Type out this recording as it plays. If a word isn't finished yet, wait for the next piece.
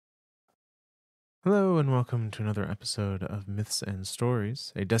Hello and welcome to another episode of Myths and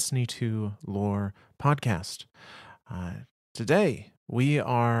Stories, a Destiny 2 lore podcast. Uh, Today, we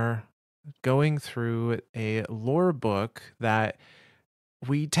are going through a lore book that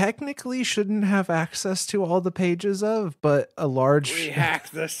we technically shouldn't have access to all the pages of, but We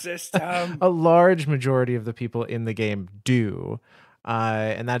hacked the system. a large majority of the people in the game do.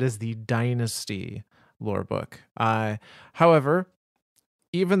 And that is the Dynasty lore book. However,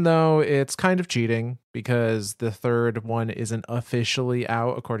 even though it's kind of cheating because the third one isn't officially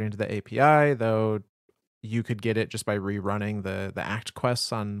out according to the API, though you could get it just by rerunning the act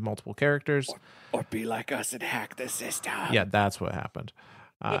quests on multiple characters. Or be like us and hack the system. Yeah, that's what happened.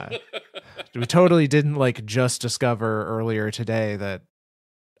 We totally didn't just discover earlier today that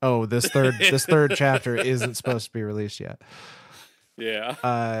this third chapter isn't supposed to be released yet.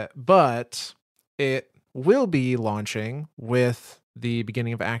 Yeah. But it will be launching with the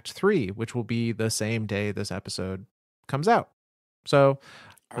beginning of Act 3, which will be the same day this episode comes out. So,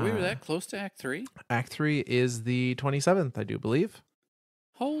 Are we that close to Act 3? Act 3 is the 27th, I do believe.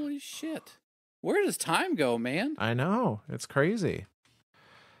 Holy shit. Where does time go, man? I know, it's crazy.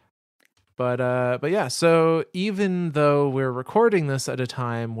 But yeah, so even though we're recording this at a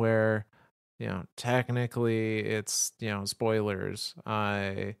time where, technically it's, spoilers,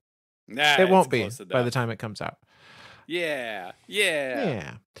 it won't be by the time it comes out. Yeah.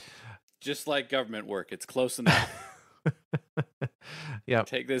 Just like government work, it's close enough. Yep.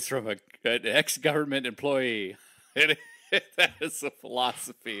 Take this from an ex-government employee. That is a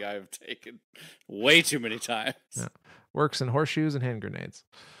philosophy I've taken way too many times. Yeah. Works in horseshoes and hand grenades.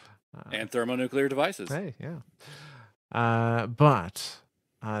 And thermonuclear devices. Hey, yeah. But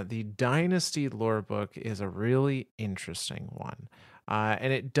the Dynasty lore book is a really interesting one.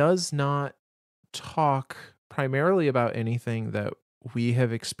 And it does not talk primarily about anything that we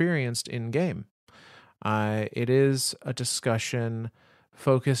have experienced in game. It is a discussion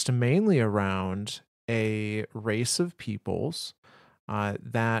focused mainly around a race of peoples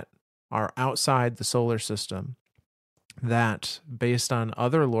that are outside the solar system that, based on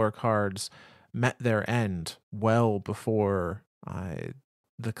other lore cards, met their end well before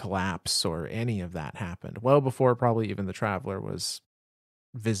the collapse or any of that happened. Well before probably even the Traveler was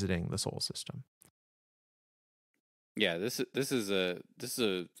visiting the Sol system. Yeah, this is a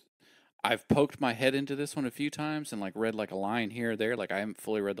I've poked my head into this one a few times and read a line here or there. I haven't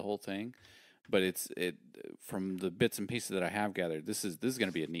fully read the whole thing, but it from the bits and pieces that I have gathered, this is going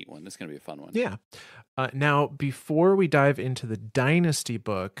to be a neat one. This is going to be a fun one. Yeah. Now, before we dive into the Dynasty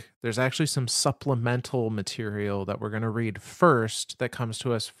book, there's actually some supplemental material that we're going to read first that comes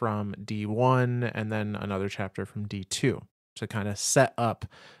to us from D1 and then another chapter from D2 to kind of set up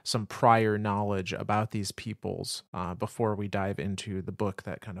some prior knowledge about these peoples before we dive into the book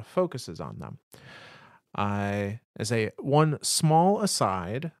that kind of focuses on them. As a one small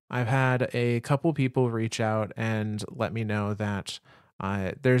aside, I've had a couple people reach out and let me know that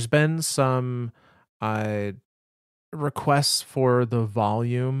there's been some requests for the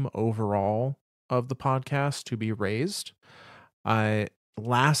volume overall of the podcast to be raised.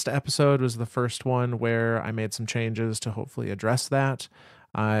 Last episode was the first one where I made some changes to hopefully address that.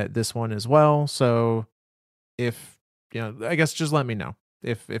 This one as well. So if, I guess just let me know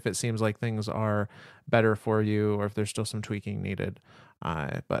if it seems like things are better for you or if there's still some tweaking needed.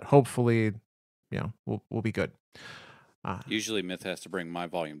 But hopefully, we'll be good. Usually Myth has to bring my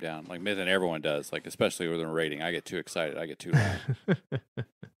volume down, like Myth and everyone does, especially with a rating. I get too excited. I get too loud.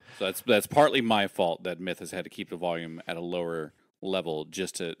 So that's partly my fault that Myth has had to keep the volume at a lower level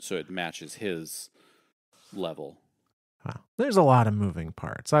just so it matches his level. Wow. There's a lot of moving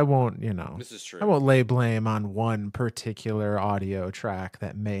parts. I won't, This is true. I won't lay blame on one particular audio track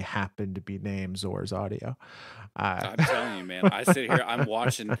that may happen to be named Zor's audio. I'm telling you, man. I sit here. I'm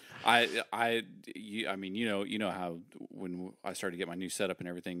watching. I mean, you know how when I started to get my new setup and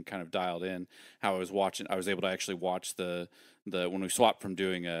everything kind of dialed in, how I was watching. I was able to actually watch the when we swapped from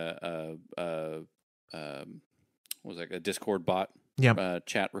doing what was a Discord bot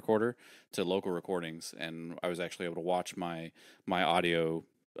chat recorder to local recordings, and I was actually able to watch my audio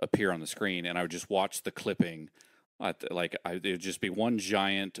appear on the screen, and I would just watch the clipping. It would just be one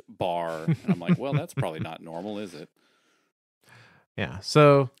giant bar, and I'm like, well, that's probably not normal, is it? Yeah.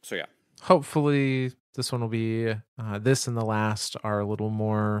 So yeah. Hopefully this one will be this and the last are a little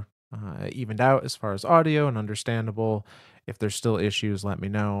more evened out as far as audio and understandable. If there's still issues, let me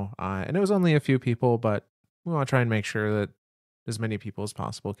know. And it was only a few people, but we want to try and make sure that as many people as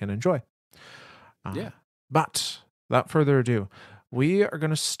possible can enjoy. Yeah. But without further ado, we are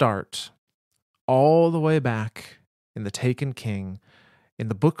going to start all the way back in the Taken King in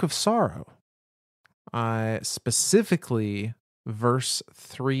the Book of Sorrow, specifically verse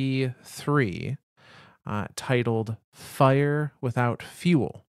 3:3, titled Fire Without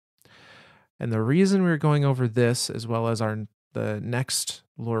Fuel. And the reason we're going over this, as well as the next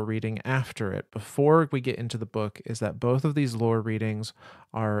lore reading after it, before we get into the book, is that both of these lore readings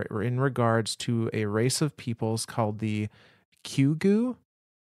are in regards to a race of peoples called the Kyugu. At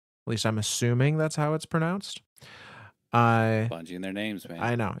least I'm assuming that's how it's pronounced. Bungie in their names, man.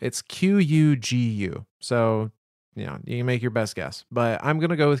 I know. It's Qugu. So, you can make your best guess. But I'm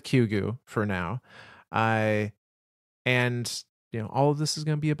going to go with Kyugu for now. And, all of this is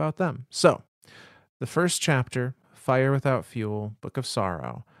going to be about them. So, the first chapter, Fire Without Fuel, Book of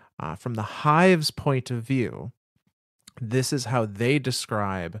Sorrow, from the Hive's point of view, this is how they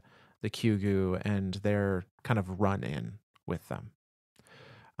describe the Kyugu and their kind of run-in with them.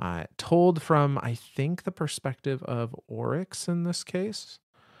 Told from, I think, the perspective of Oryx in this case.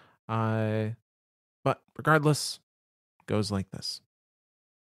 But regardless, goes like this.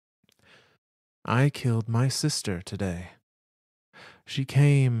 I killed my sister today. She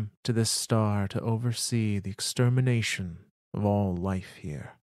came to this star to oversee the extermination of all life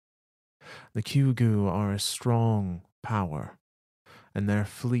here. The Kyugu are a strong power, and their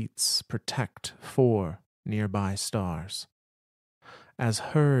fleets protect 4 nearby stars. As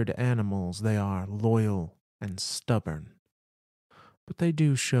herd animals, they are loyal and stubborn, but they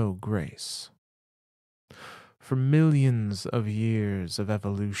do show grace. For millions of years of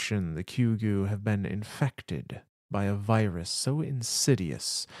evolution, the Kyugu have been infected by a virus so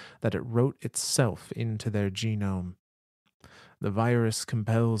insidious that it wrote itself into their genome. The virus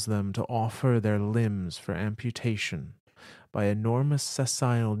compels them to offer their limbs for amputation by enormous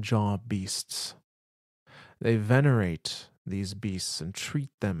sessile jaw beasts. They venerate these beasts and treat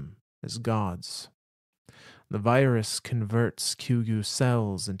them as gods. The virus converts Kyugu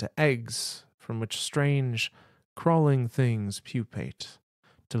cells into eggs from which strange, crawling things pupate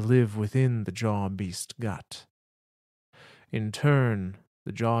to live within the jaw beast gut. In turn,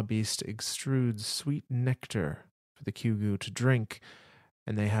 the jaw beast extrudes sweet nectar for the Kyugu to drink,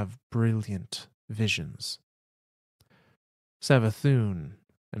 and they have brilliant visions. Savathun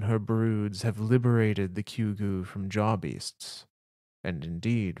and her broods have liberated the Kyugu from jaw beasts, and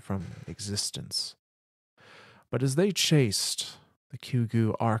indeed from existence. But as they chased the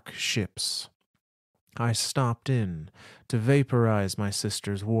Kyugu Ark ships, I stopped in to vaporize my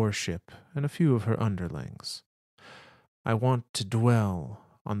sister's warship and a few of her underlings. I want to dwell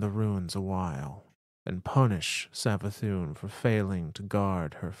on the ruins a while and punish Savathun for failing to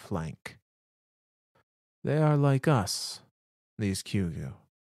guard her flank. They are like us, these Kyugu,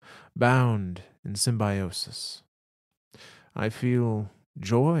 bound in symbiosis. I feel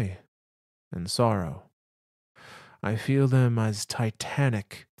joy and sorrow. I feel them as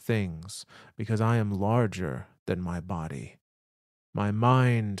titanic things because I am larger than my body. My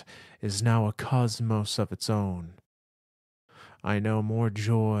mind is now a cosmos of its own. I know more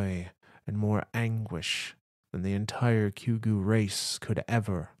joy and more anguish than the entire Kyugu race could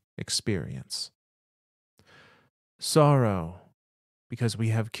ever experience. Sorrow, because we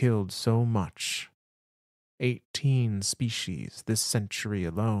have killed so much. 18 species this century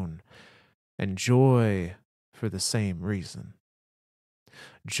alone, and joy for the same reason.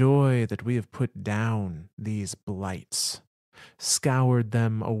 Joy that we have put down these blights, scoured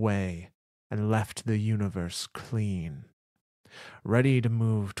them away, and left the universe clean, ready to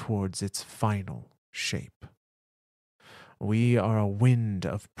move towards its final shape. We are a wind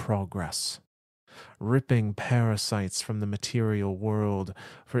of progress, ripping parasites from the material world,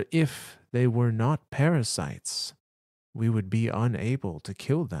 for if they were not parasites, we would be unable to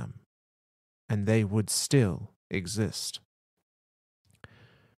kill them, and they would still exist.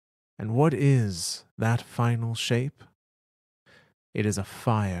 And what is that final shape? It is a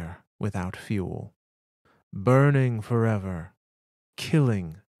fire without fuel, burning forever,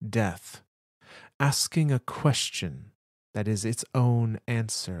 killing death, asking a question that is its own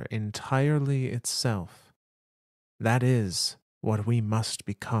answer, entirely itself. That is what we must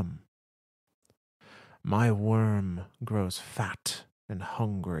become. My worm grows fat and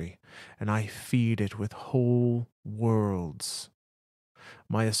hungry, and I feed it with whole worlds.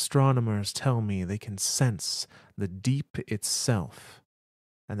 My astronomers tell me they can sense the deep itself,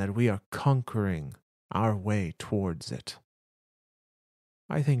 and that we are conquering our way towards it.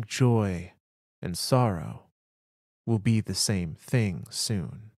 I think joy and sorrow will be the same thing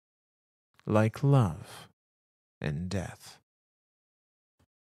soon, like love and death.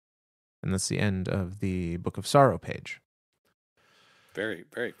 And that's the end of the Book of Sorrow page. Very,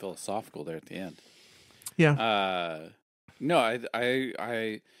 very philosophical there at the end. Yeah. No,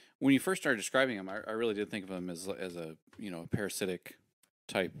 I when you first started describing them, I really did think of them as a parasitic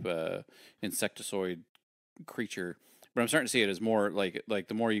type insectoid creature. But I'm starting to see it as more like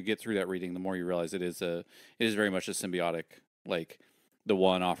the more you get through that reading, the more you realize it is very much a symbiotic. Like the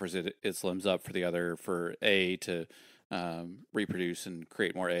one offers its limbs up for the other, for A to reproduce and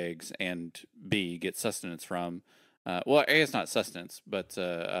create more eggs, and B get sustenance from. Well, A, it's not sustenance, but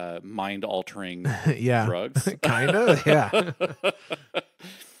mind altering Yeah, drugs. kind of. Yeah.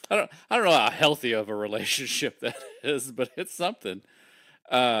 I don't know how healthy of a relationship that is, but it's something.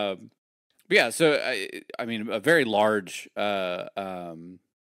 But yeah, so I mean, a very large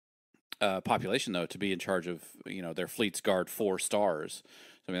population though to be in charge of. Their fleets guard 4 stars.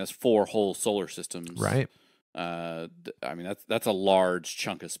 So, I mean, that's 4 whole solar systems. Right. I mean, that's a large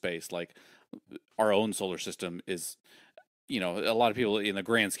chunk of space. Like our own solar system is. A lot of people in the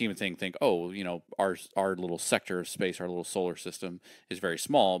grand scheme of things think, oh, our little sector of space, our little solar system is very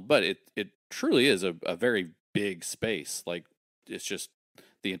small, but it truly is a very big space. Like it's just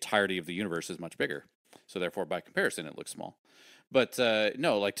the entirety of the universe is much bigger. So therefore, by comparison, it looks small. But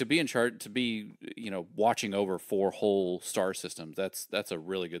no, like to be in charge, to be watching over 4 whole star systems. That's a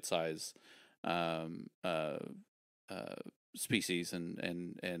really good size um, uh, species,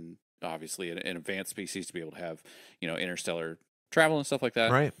 and obviously an advanced species to be able to have interstellar travel and stuff like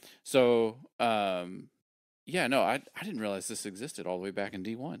that. Right. So yeah, no, I didn't realize this existed all the way back in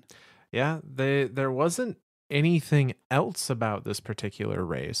D1. Yeah, there wasn't anything else about this particular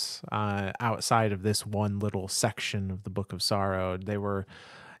race outside of this one little section of the Book of Sorrow. They were,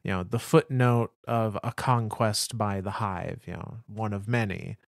 the footnote of a conquest by the Hive, one of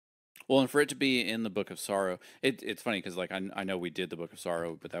many. Well, and for it to be in the Book of Sorrow, it's funny because like I know we did the Book of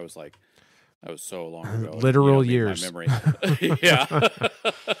Sorrow, but that was so long ago. Literal And, years. My memory. Yeah.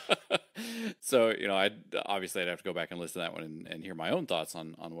 So I'd have to go back and listen to that one and hear my own thoughts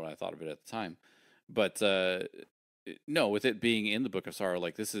on what I thought of it at the time. But no, with it being in the Book of Sorrow,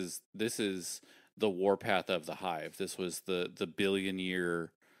 like this is the warpath of the Hive. This was the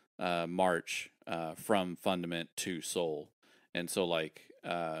billion-year march from fundament to soul, and so like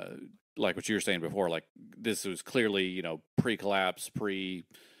what you were saying before, like this was clearly pre-collapse,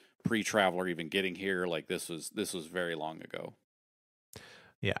 pre-travel, or even getting here. Like this was very long ago.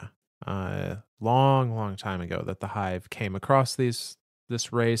 Yeah, long time ago that the Hive came across this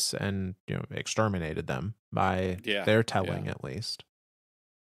race and exterminated them by their telling, at least.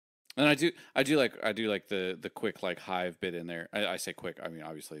 And I do like the quick like Hive bit in there. I say quick, I mean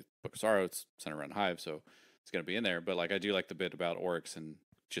obviously Book of Sorrow, it's centered around Hive, so it's gonna be in there. But like I do like the bit about Oryx and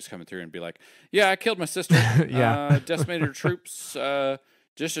just coming through and be like, yeah, I killed my sister. Yeah. Decimated her troops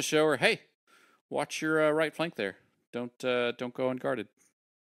just to show her, hey, watch your right flank there. Don't go unguarded.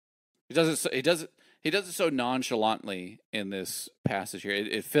 He does it so nonchalantly in this passage here.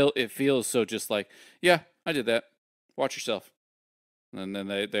 It feels so just like, yeah, I did that. Watch yourself. And then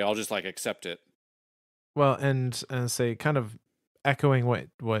they all just like accept it. Well, and say kind of echoing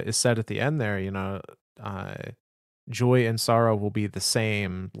what is said at the end there, joy and sorrow will be the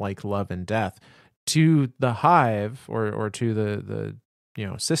same, like love and death. To the Hive, or to the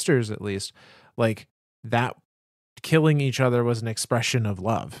sisters at least, like that killing each other was an expression of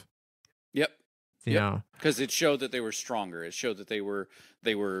love. Yep. Yeah. Because it showed that they were stronger. It showed that they were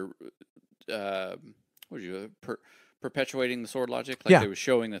perpetuating the sword logic. Like they were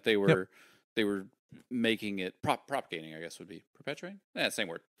showing that they were making it propagating, I guess would be perpetuating. Yeah, same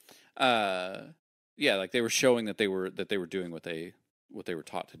word. Yeah, like they were showing that they were doing what they were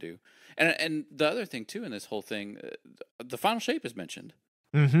taught to do. And the other thing too in this whole thing, the final shape is mentioned.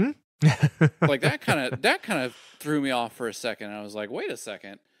 Mm-hmm. Like that kind of threw me off for a second. I was like, wait a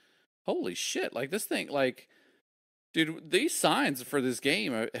second, holy shit! Like this thing, like, dude, these signs for this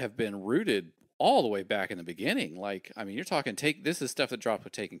game have been rooted all the way back in the beginning. Like, I mean, you're talking this is stuff that dropped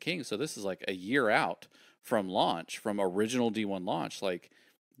with Taken King, so this is like a year out from launch, from original D1 launch. Like,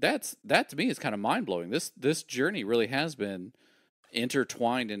 that to me is kind of mind blowing. This journey really has been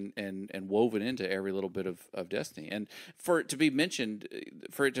intertwined and woven into every little bit of Destiny. And for it to be mentioned,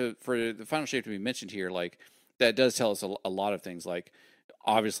 for the final shape to be mentioned here, like that does tell us a lot of things. Like,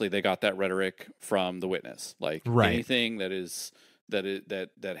 obviously they got that rhetoric from the Witness. Like anything that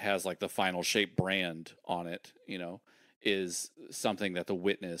has like the final shape brand on it, is something that the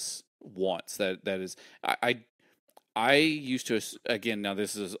Witness wants. That is, I used to, again, now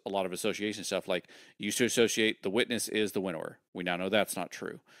this is a lot of association stuff, like used to associate the Witness is the winnower. We now know that's not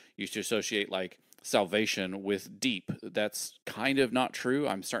true. Used to associate like salvation with deep. That's kind of not true.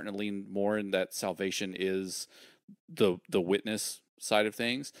 I'm starting to lean more in that salvation is the Witness side of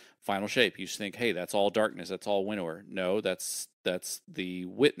things. Final shape, you just think, hey, that's all darkness, that's all winnower. No, that's the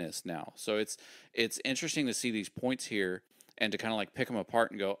witness now. So it's interesting to see these points here and to kind of like pick them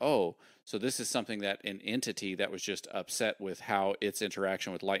apart and go, oh, so this is something that an entity that was just upset with how its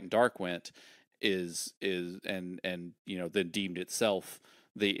interaction with light and dark went is and then deemed itself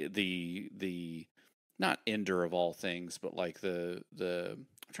the not ender of all things, but like the I'm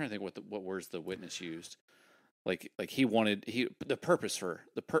trying to think what words the witness used. Like he wanted the purpose for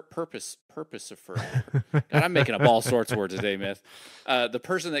the purpose of for God, I'm making up all sorts of words today, Myth. The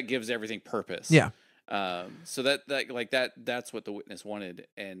person that gives everything purpose. Yeah. So that's what the witness wanted,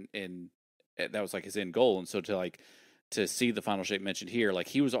 and that was like his end goal. And so to see the final shape mentioned here, like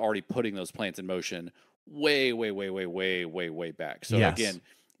he was already putting those plans in motion way, way, way, way, way, way, way back. So Yes. again,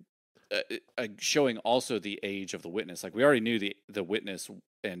 showing also the age of the witness. Like we already knew the witness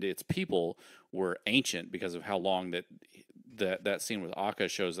and its people were ancient because of how long that scene with Akka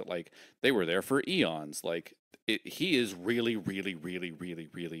shows that like they were there for eons. Like he is really, really, really, really,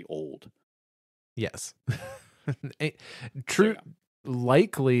 really old. Yes. True. So, yeah.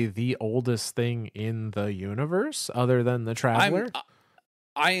 Likely the oldest thing in the universe other than the Traveler.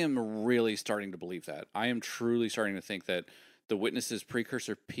 I am really starting to believe that. I am truly starting to think that the Witness's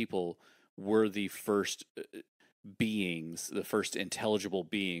precursor people were the first beings, the first intelligible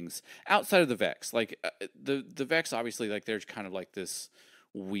beings outside of the Vex. Like the Vex, obviously, like there's kind of like this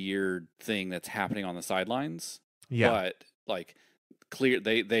weird thing that's happening on the sidelines. Yeah. But like clear,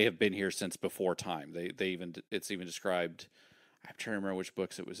 they have been here since before time. It's even described. I'm trying to remember which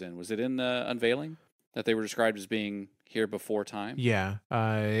books it was in. Was it in the Unveiling that they were described as being here before time? Yeah.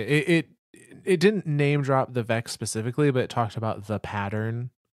 It didn't name drop the Vex specifically, but it talked about the pattern.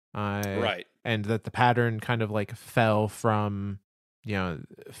 Right. And that the pattern kind of like fell from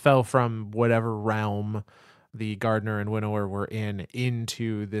whatever realm the Gardener and Winnower were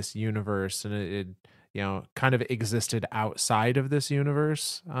into this universe, and it kind of existed outside of this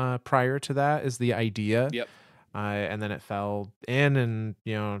universe prior to that is the idea. Yep. And then it fell in and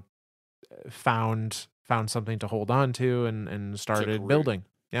found something to hold on to and started building.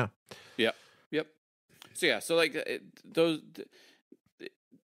 Yeah. Yep. So yeah, so like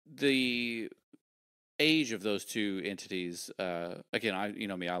the age of those two entities. Again,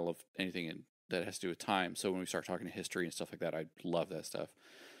 I love anything that has to do with time. So when we start talking history and stuff like that, I love that stuff.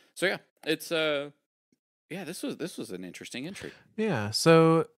 So yeah, it's this was an interesting entry. Yeah.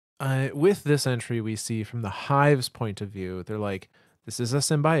 So with this entry, we see from the Hive's point of view, they're like, this is a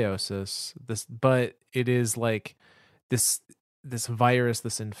symbiosis. But it is like this virus,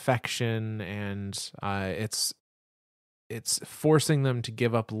 this infection, and it's forcing them to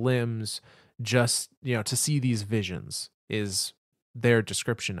give up limbs just to see these visions is their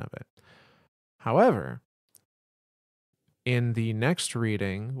description of it. However, in the next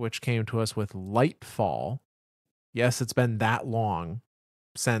reading, which came to us with Lightfall, yes, it's been that long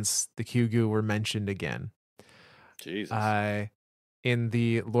since the Kyugu were mentioned again. Jesus. In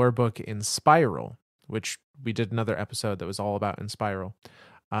the lore book in Spiral, which we did another episode that was all about in Spiral,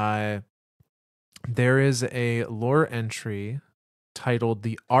 there is a lore entry titled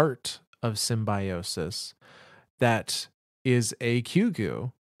The Art of Symbiosis that is a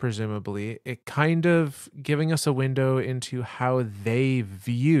Kyugu, presumably. It kind of giving us a window into how they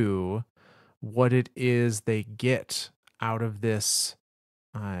view what it is they get out of this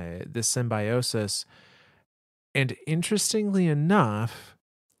symbiosis. And interestingly enough,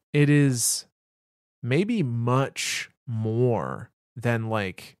 it is maybe much more than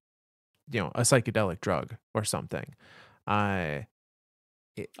like a psychedelic drug or something. I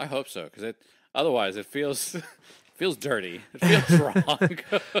hope so, because otherwise it feels dirty. It feels wrong.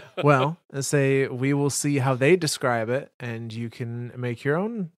 Well, say we will see how they describe it, and you can make your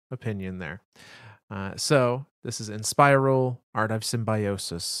own opinion there. So this is in Spiral, Art of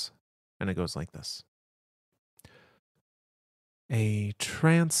Symbiosis, and it goes like this. A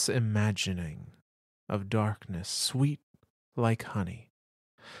trance imagining of darkness sweet like honey,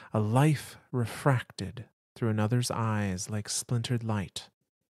 a life refracted through another's eyes like splintered light.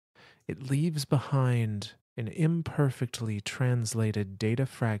 It leaves behind an imperfectly translated data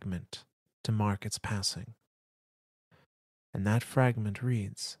fragment to mark its passing. And that fragment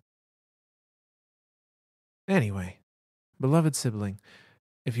reads, anyway, beloved sibling,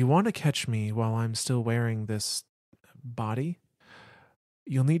 if you want to catch me while I'm still wearing this body,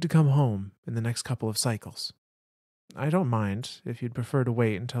 you'll need to come home in the next couple of cycles. I don't mind if you'd prefer to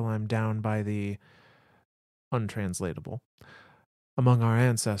wait until I'm down by the untranslatable among our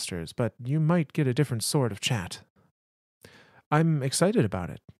ancestors, but you might get a different sort of chat. I'm excited about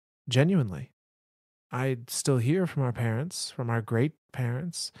it, genuinely. I'd still hear from our parents, from our great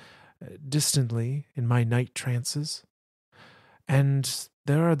parents, distantly in my night trances. And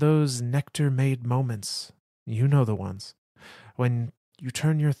there are those nectar made moments, you know the ones, when you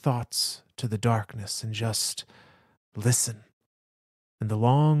turn your thoughts to the darkness and just listen. And the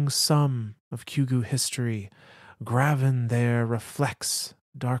long sum of Kyugu history, graven there, reflects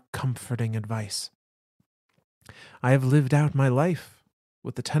dark comforting advice. I have lived out my life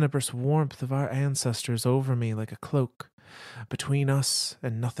with the tenebrous warmth of our ancestors over me like a cloak, between us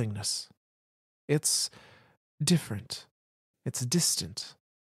and nothingness. It's different. It's distant.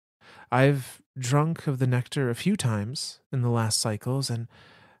 I've drunk of the nectar a few times in the last cycles, and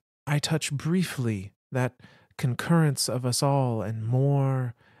I touch briefly that concurrence of us all and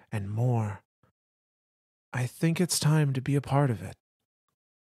more and more. I think it's time to be a part of it.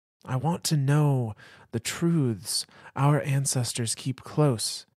 I want to know the truths our ancestors keep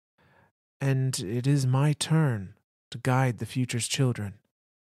close, and it is my turn to guide the future's children.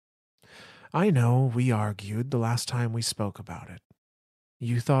 I know we argued the last time we spoke about it.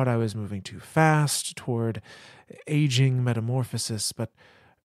 You thought I was moving too fast toward aging metamorphosis, but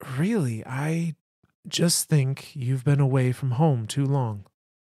really, I just think you've been away from home too long.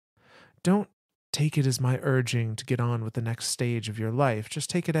 Don't take it as my urging to get on with the next stage of your life. Just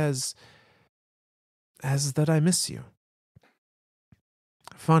take it as that I miss you.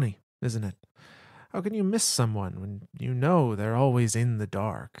 Funny, isn't it? How can you miss someone when you know they're always in the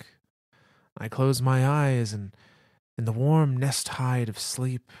dark? I close my eyes, and in the warm nest hide of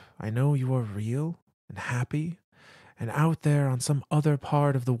sleep, I know you are real and happy and out there on some other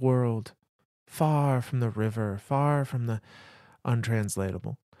part of the world, far from the river, far from the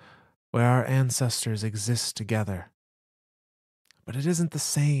untranslatable, where our ancestors exist together. But it isn't the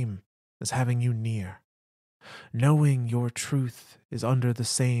same as having you near, knowing your truth is under the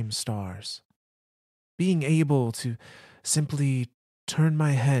same stars, being able to simply turn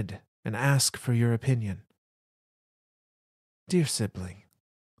my head and ask for your opinion. Dear sibling,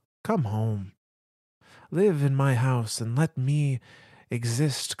 come home. Live in my house and let me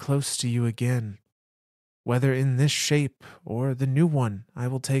exist close to you again, whether in this shape or the new one I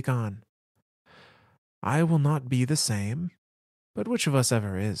will take on. I will not be the same, but which of us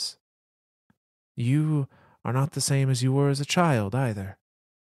ever is? You are not the same as you were as a child either.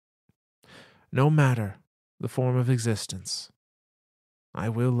 No matter the form of existence, I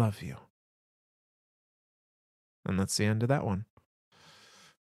will love you. And that's the end of that one.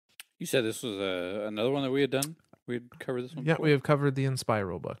 You said this was another one that we had done? We had covered this one Yeah, before? we have covered the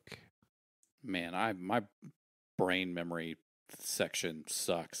Inspiral book. Man, my brain memory section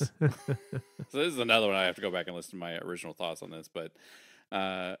sucks. So this is another one I have to go back and listen to my original thoughts on this. But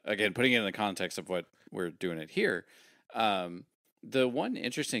again, putting it in the context of what we're doing it here, the one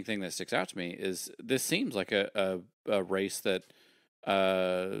interesting thing that sticks out to me is this seems like a race that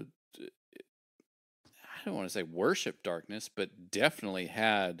I don't want to say worship darkness, but definitely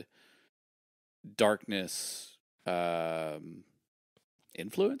had darkness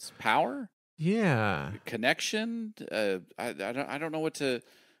influence, power, Yeah. connection. I don't know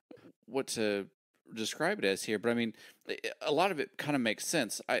what to describe it as here, but I mean, a lot of it kind of makes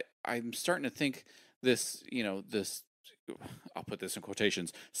sense. I'm starting to think this, this, I'll put this in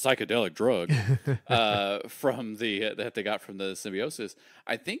quotations, psychedelic drug from the that they got from the symbiosis,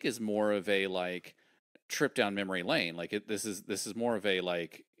 I think is more of a like trip down memory lane. Like this is more of a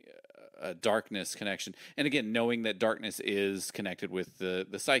like a darkness connection. And again, knowing that darkness is connected with the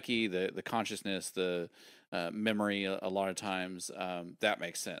psyche, the consciousness, the memory, a lot of times, that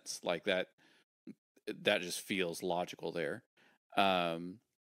makes sense. Like that just feels logical there. And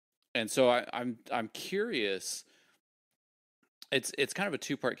so I'm curious. It's kind of a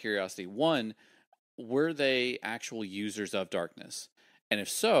two-part curiosity. One, were they actual users of darkness? And if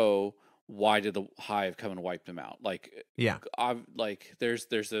so, why did the hive come and wipe them out? Like, Yeah. there's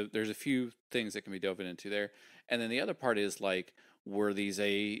a few things that can be dove into there. And then the other part is like, were these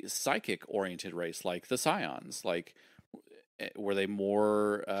a psychic oriented race like the Scions? Like, were they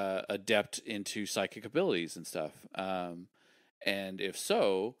more adept into psychic abilities and stuff? And if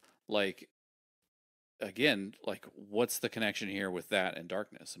so, like, again, like, what's the connection here with that and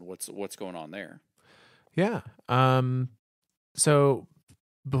darkness, and what's going on there? Yeah. So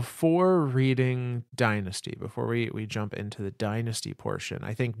before reading Dynasty, before we jump into the Dynasty portion,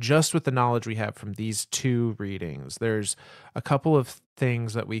 I think just with the knowledge we have from these two readings, there's a couple of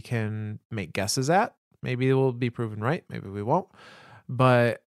things that we can make guesses at. Maybe it will be proven right, maybe we won't.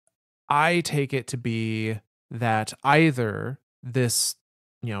 But I take it to be that either this,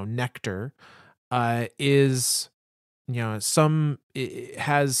 nectar is, it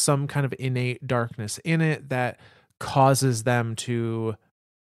has some kind of innate darkness in it that causes them to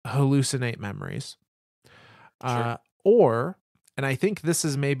hallucinate memories. Sure. Or, and I think this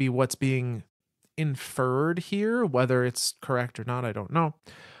is maybe what's being inferred here, whether it's correct or not, I don't know.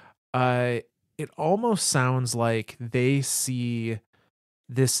 Uh, it almost sounds like they see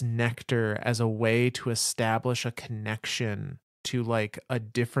this nectar as a way to establish a connection to like a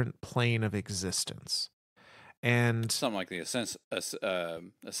different plane of existence. And Something like the assistant,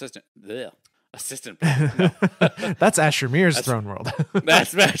 bleh, assistant plane. No, that's Asher Mir's that's throne world.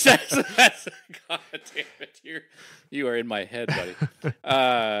 that's God damn it, you are in my head, buddy.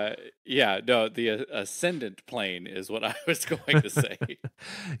 Yeah, no, the ascendant plane is what I was going to say.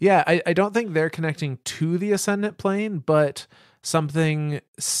 Yeah, I don't think they're connecting to the ascendant plane, but something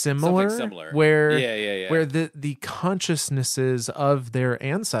Something similar similar. where Yeah, yeah, yeah. where the consciousnesses of their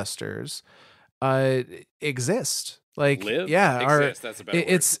ancestors uh exist. Like, Live, yeah, exist. That's a better word.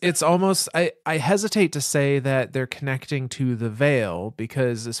 it's almost, I hesitate to say that they're connecting to the veil,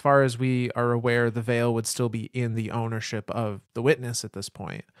 because as far as we are aware, the veil would still be in the ownership of the witness at this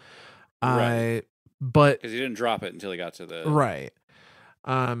point. Right, Uh but because he didn't drop it until he got to right.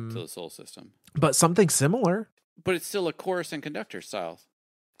 the soul system. But something similar. But it's still a chorus and conductor style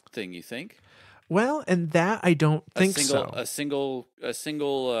thing. You think? Well, and that I don't A think single, so. a single, a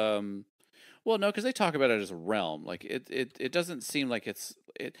single. Well, no, because they talk about it as a realm. Like it doesn't seem like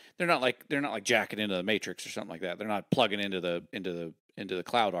it. They're not like jacking into the matrix or something like that. They're not plugging into the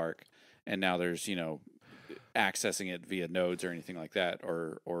cloud arc, and now there's accessing it via nodes or anything like that,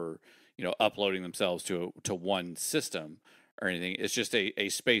 or uploading themselves to one system or anything. It's just a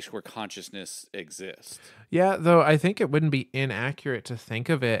space where consciousness exists. Yeah, though I think it wouldn't be inaccurate to think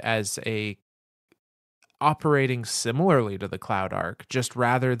of it as a operating similarly to the cloud arc, just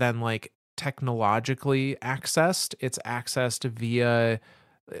rather than like technologically accessed, it's accessed via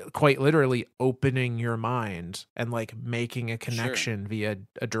quite literally opening your mind and like making a Sure, connection via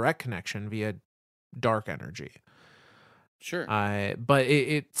a direct connection via dark energy. sure. But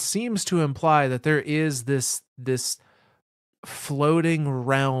it seems to imply that there is this floating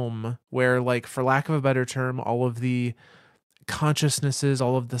realm where, like, for lack of a better term, all of the consciousnesses,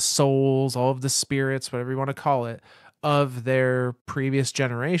 all of the souls, all of the spirits, whatever you want to call it, of their previous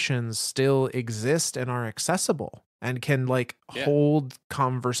generations still exist and are accessible and can like Yeah, hold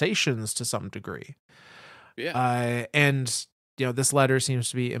conversations to some degree. yeah, And this letter seems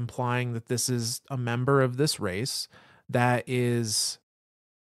to be implying that this is a member of this race that is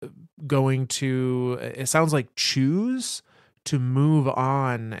going to, it sounds like, choose to move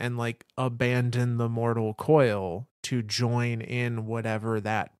on and like abandon the mortal coil to join in whatever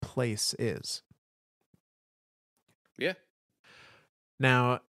that place is. yeah.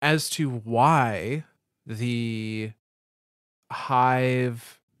 Now, as to why the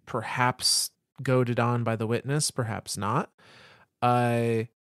hive perhaps goaded on by the witness, perhaps not, I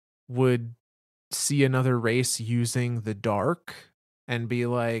would see another race using the dark and be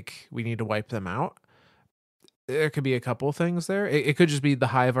like, we need to wipe them out. There could be a couple things there. It could just be the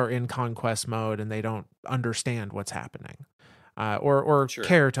hive are in conquest mode and they don't understand what's happening, or Sure.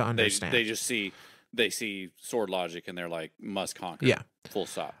 care to They understand. just see sword logic and they're like must conquer. Yeah. Full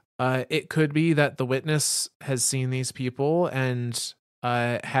stop. It could be that the witness has seen these people and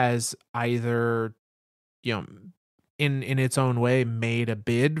has either, you know, in its own way, made a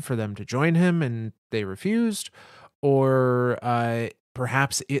bid for them to join him and they refused, or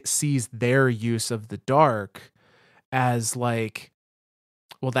perhaps it sees their use of the dark as like,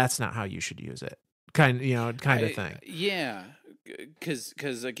 well, that's not how you should use it, kind of thing. Yeah,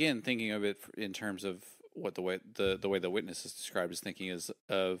 because again, thinking of it in terms of what the way the witness is described is thinking is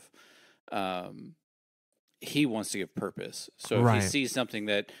of um he wants to give purpose. So if he Right. sees something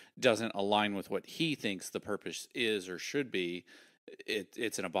that doesn't align with what he thinks the purpose is or should be,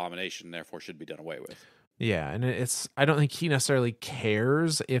 it's an abomination, therefore should be done away with. Yeah, and it's, I don't think he necessarily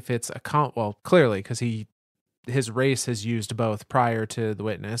cares if it's a well, clearly, because his race has used both prior to the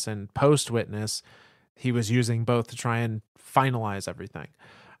witness and post witness. He was using both to try and finalize everything.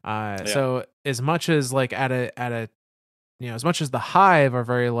 Yeah. So as much as like at a as much as the hive are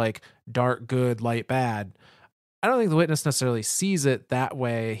very like dark good, light bad, I don't think the witness necessarily sees it that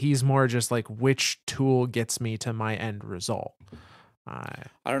way. He's more just like, which tool gets me to my end result. Uh,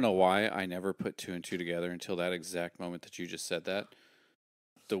 I don't know why I never put two and two together until that exact moment that you just said that.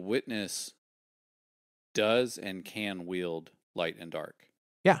 The witness does and can wield light and dark.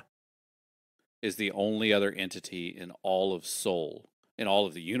 yeah, Is the only other entity in all of Soul, in all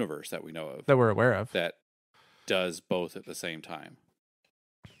of the universe that we know of, that we're aware of. that does both at the same time.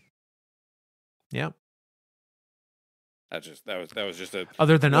 Yeah. That was just a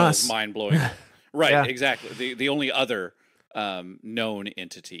Other than one of those us. mind blowing. Right, Yeah. exactly. The only other known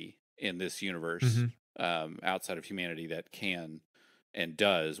entity in this universe, Hmm. outside of humanity, that can and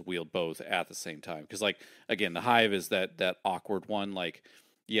does wield both at the same time. Because, like, again, the Hive is that awkward one. Like,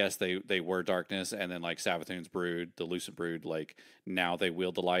 yes, they were darkness, and then like Savathun's brood, the Lucent brood, like now they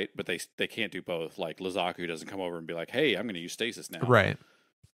wield the light, but they can't do both. Like Lazaku doesn't come over and be like, "Hey, I'm going to use stasis now." Right.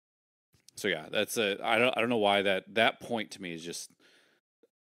 So yeah, that's a I don't know why that point to me is just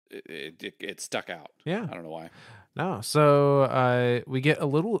it stuck out. Yeah. I don't know why. No. So we get a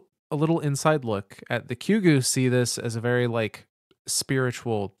little inside look at the Kyugu see this as a very like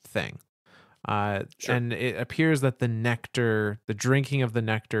spiritual thing. Sure. And it appears that the nectar, the drinking of the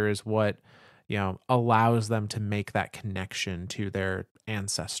nectar is what, allows them to make that connection to their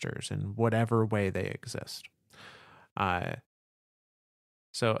ancestors in whatever way they exist. Uh,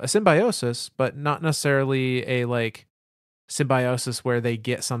 so a symbiosis, but not necessarily a like symbiosis where they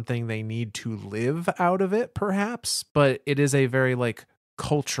get something they need to live out of it, perhaps, but it is a very like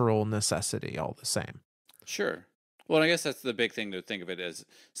cultural necessity all the same. Sure. Well, I guess that's the big thing to think of it as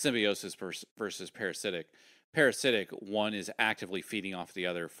symbiosis versus parasitic. Parasitic, one is actively feeding off the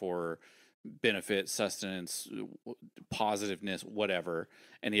other for benefit, sustenance, positiveness, whatever,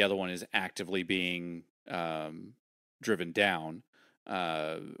 and the other one is actively being driven down,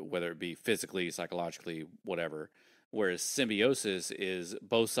 whether it be physically, psychologically, whatever. Whereas symbiosis is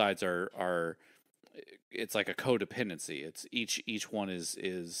both sides are it's like a codependency. It's each one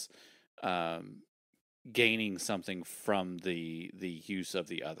is um, gaining something from the use of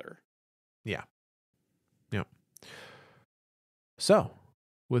the other. Yeah. Yep. So,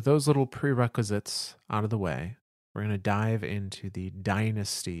 with those little prerequisites out of the way, we're going to dive into the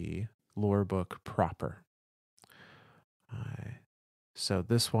Dynasty lore book proper. So,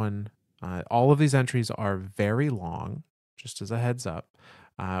 this one, all of these entries are very long, just as a heads up.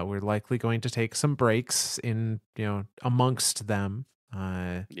 We're likely going to take some breaks in, amongst them.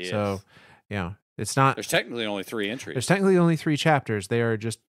 So, Yes. it's not, There's technically only 3 there's entries. technically only 3 chapters. They are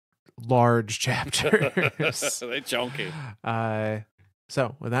just large chapters. They chunky.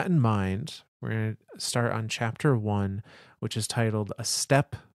 So, with that in mind, we're going to start on chapter 1, which is titled A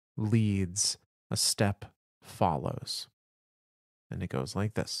Step Leads, a Step Follows. And it goes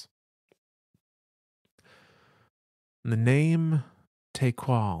like this. The name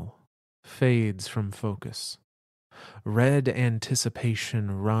Tequal fades from focus. Red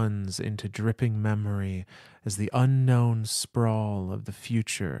anticipation runs into dripping memory as the unknown sprawl of the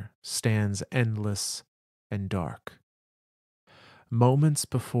future stands endless and dark. Moments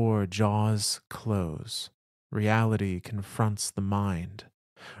before jaws close, reality confronts the mind.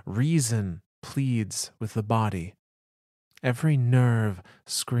 Reason pleads with the body, every nerve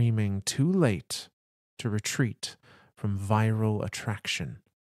screaming too late to retreat from viral attraction.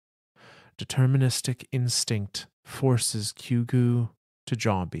 Deterministic instinct forces Kyugu to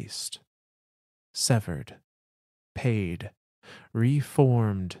Jawbeast. Severed, paid,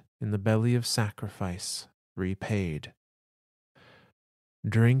 reformed in the belly of sacrifice, repaid.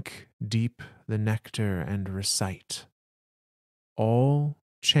 Drink deep the nectar and recite. All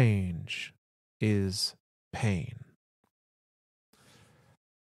change is pain.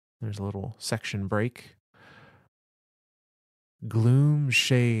 There's a little section break. Gloom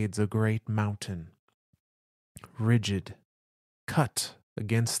shades a great mountain, rigid, cut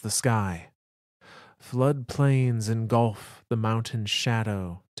against the sky. Flood plains engulf the mountain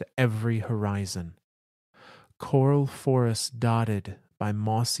shadow to every horizon. Coral forests dotted by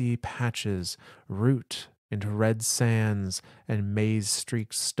mossy patches root into red sands and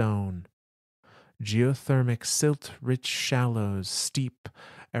maze-streaked stone. Geothermic silt-rich shallows steep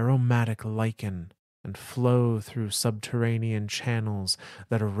aromatic lichen and flow through subterranean channels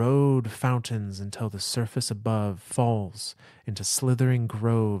that erode fountains until the surface above falls into slithering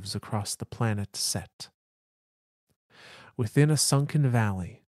groves across the planet set. Within a sunken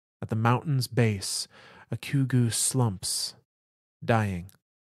valley, at the mountain's base, a Kyugu slumps, dying.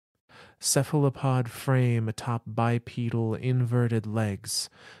 Cephalopod frame atop bipedal inverted legs,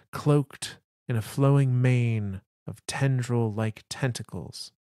 cloaked in a flowing mane of tendril-like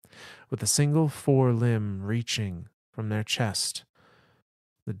tentacles, with a single forelimb reaching from their chest.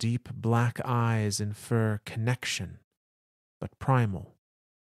 The deep black eyes infer connection, but primal,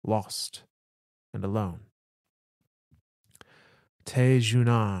 lost, and alone. Te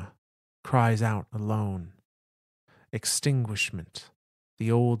Juna cries out alone. Extinguishment,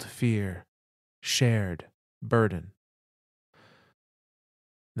 the old fear, shared burden.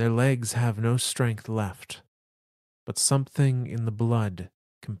 Their legs have no strength left, but something in the blood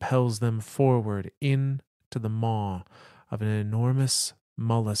compels them forward into the maw of an enormous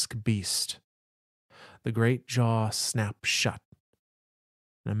mollusk beast. The great jaw snaps shut,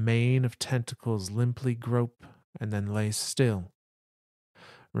 and a mane of tentacles limply grope and then lay still.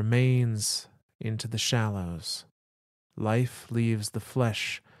 Remains into the shallows. Life leaves the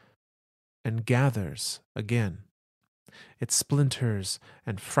flesh and gathers again. It splinters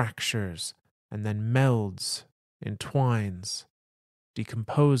and fractures and then melds, entwines,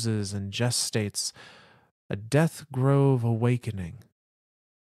 decomposes and gestates, a death grove awakening.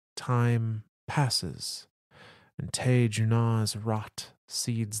 Time passes, and Te Junah's rot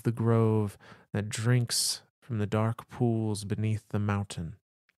seeds the grove that drinks from the dark pools beneath the mountain.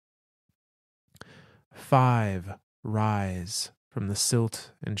 5 rise from the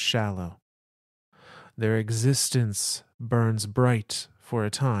silt and shallow. Their existence burns bright for a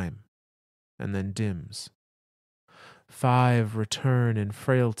time, and then dims. 5 return in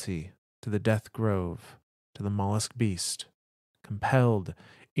frailty to the death grove, to the mollusk beast, compelled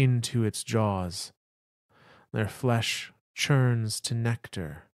into its jaws. Their flesh churns to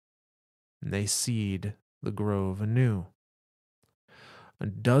nectar, and they seed the grove anew. A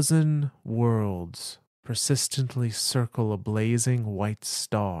dozen worlds persistently circle a blazing white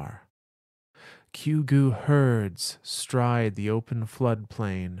star. Kyugu herds stride the open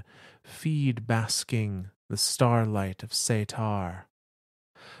floodplain, feed basking the starlight of Setar.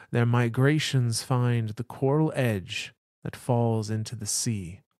 Their migrations find the coral edge that falls into the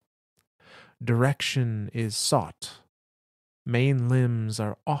sea. Direction is sought. Main limbs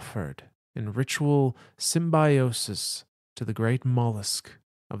are offered in ritual symbiosis to the great mollusk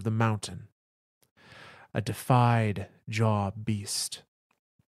of the mountain, a defied jaw beast.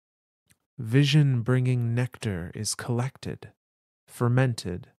 Vision-bringing nectar is collected,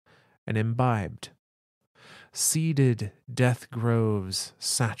 fermented, and imbibed. Seeded death groves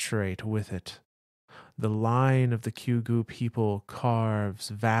saturate with it. The line of the Kyugu people carves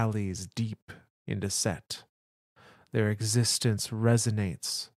valleys deep into Set. Their existence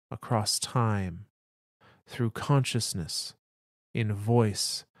resonates across time, through consciousness, in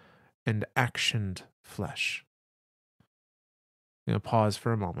voice, and actioned flesh. I'm going to pause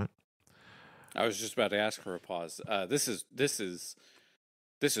for a moment. I was just about to ask for a pause. This is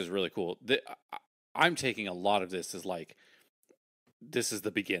really cool. I'm taking a lot of this as like this is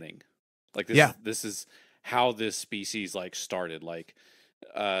the beginning. Like this is how this species like started. Like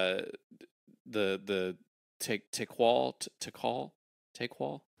the Tequal.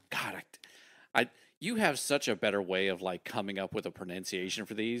 God, I you have such a better way of like coming up with a pronunciation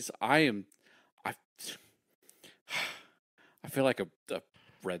for these. I feel like a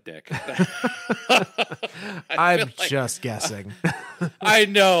redneck. I'm just guessing. I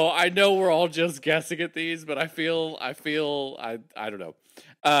know we're all just guessing at these, but I don't know.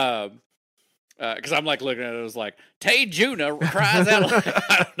 Because I'm like looking at it, it was like Tay Juna cries out.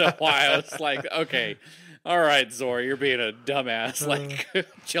 I don't know why. I was like, okay, all right, Zora, you're being a dumbass. Like,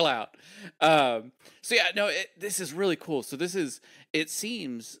 chill out. So yeah, no, this is really cool. So it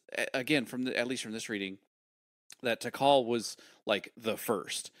seems again at least from this reading, that Tikal was like the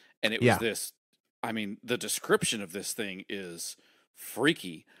first, and it was this. I mean, the description of this thing is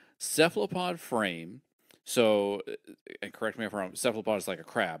freaky. Cephalopod frame. So, and correct me if I'm wrong. Cephalopod is like a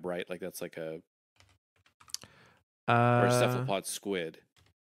crab, right? Like that's like a or a cephalopod squid.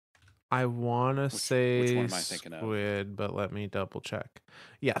 I want to say which one am I thinking squid, of? but let me double check.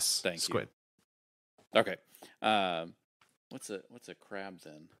 Yes, squid. Okay. What's a crab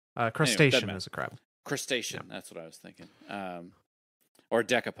then? Crustacean is a crab. Crustacean. Yeah. That's what I was thinking. Or a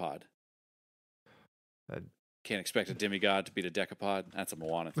decapod. Can't expect a demigod to beat a decapod. That's a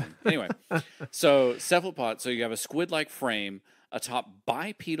Moana thing. Anyway, so cephalopod. So you have a squid-like frame atop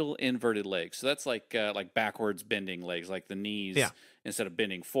bipedal inverted legs. So that's like backwards bending legs, like the knees. Yeah. Instead of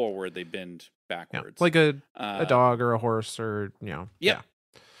bending forward, they bend backwards. Yeah. Like a dog or a horse or Yep. Yeah.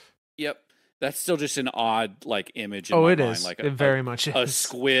 Yep. That's still just an odd like image in my mind. Is. Like it very much is. A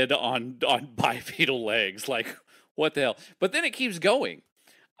squid on bipedal legs. Like what the hell? But then it keeps going.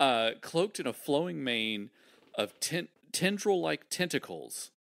 Cloaked in a flowing mane of tendril-like tentacles.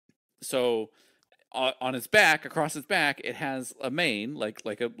 So on its back, across its back, it has a mane, like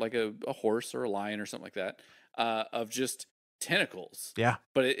a horse or a lion or something like that, of just tentacles. Yeah.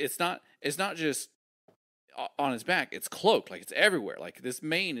 But it's not just on its back. It's cloaked, like it's everywhere. Like this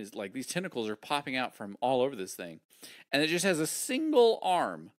mane is like these tentacles are popping out from all over this thing, and it just has a single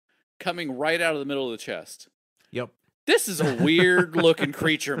arm coming right out of the middle of the chest. Yep. This is a weird looking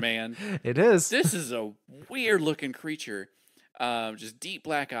creature, man. It is. This is a weird looking creature. Just deep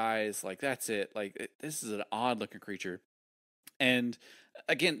black eyes. Like that's it. Like this is an odd looking creature. And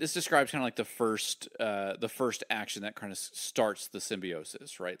again, this describes kind of like the first action that kind of starts the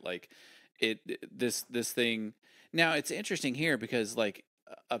symbiosis, right? Like this thing. Now it's interesting here because like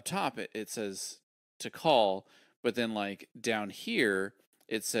up top it says to call, but then like down here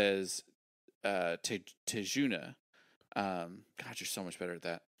it says Tejuna. God, you're so much better at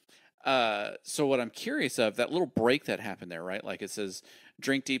that. So what I'm curious of, that little break that happened there, right? Like it says,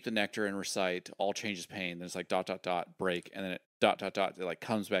 drink deep the nectar and recite, all changes pain. Then it's like dot dot dot break, and then it dot dot dot it like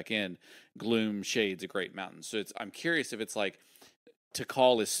comes back in, gloom shades a great mountain. So I'm curious if it's like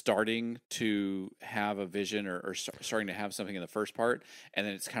Tikal is starting to have a vision or starting to have something in the first part, and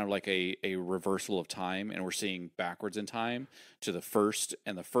then it's kind of like a reversal of time, and we're seeing backwards in time to the first,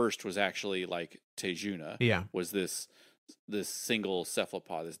 and the first was actually like Tejuna, Yeah. was this single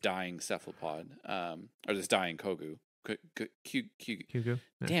cephalopod, this dying cephalopod, or this dying Kogu. Hugo.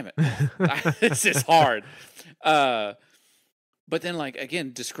 Damn it, this is hard. But then, like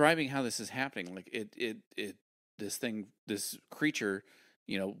again, describing how this is happening, like this creature,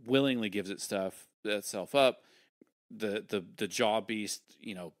 willingly gives itself up. The jaw beast,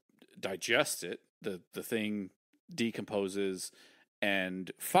 digests it. The thing decomposes,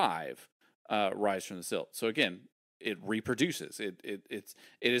 and 5 rise from the silt. So again, it reproduces. It's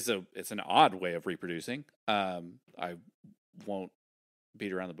an odd way of reproducing. I won't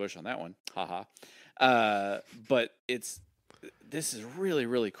beat around the bush on that one. Haha. But this is really,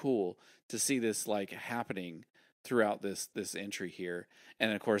 really cool to see this like happening throughout this entry here.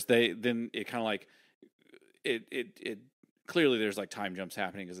 And of course then it kind of like it clearly there's like time jumps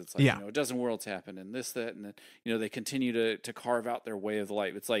happening, because it's like, a dozen worlds happen and this, that, and then, they continue to carve out their way of the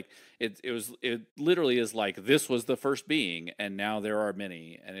light. It's like, it literally is like, this was the first being and now there are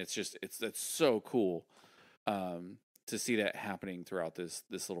many. And it's so cool. To see that happening throughout this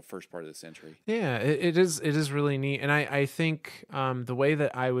little first part of this entry. Yeah, it is really neat. And I think the way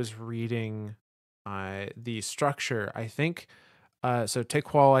that I was reading the structure, I think so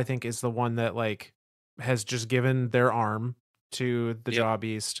Tikwal, I think, is the one that like has just given their arm to the jaw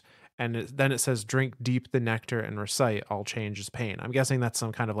beast, and then it says drink deep the nectar and recite, all change is pain. I'm guessing that's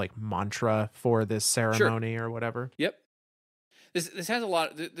some kind of like mantra for this ceremony or whatever. Yep. This has a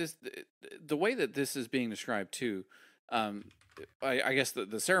lot. The way that this is being described too. I guess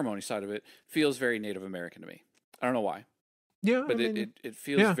the ceremony side of it feels very Native American to me. I don't know why. Yeah, but it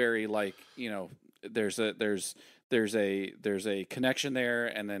feels very like, there's a connection there,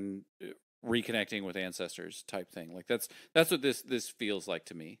 and then reconnecting with ancestors type thing. Like that's what this feels like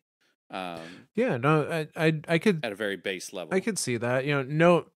to me. Yeah, no, I could, at a very base level, I could see that.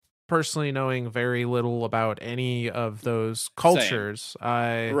 Personally, knowing very little about any of those cultures,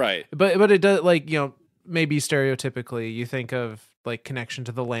 right. But it does, like, maybe stereotypically you think of like connection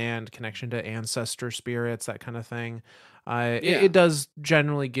to the land, connection to ancestor spirits, that kind of thing. It does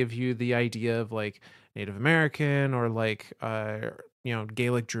generally give you the idea of like Native American or like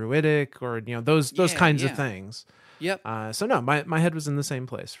Gaelic Druidic, or those kinds of things. Yep. So no, my head was in the same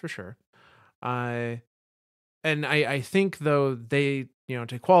place for sure. And I think though they,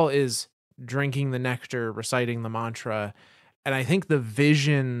 Tequal is drinking the nectar, reciting the mantra, and I think the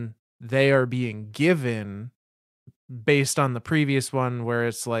vision they are being given based on the previous one where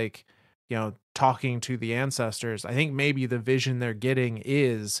it's like, talking to the ancestors, I think maybe the vision they're getting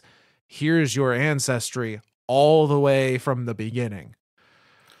is, here's your ancestry all the way from the beginning.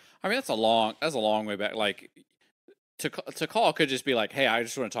 I mean, that's a long way back. Like, to call could just be like, hey, I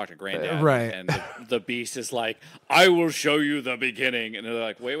just want to talk to Granddad. Right. And the beast is like, I will show you the beginning. And they're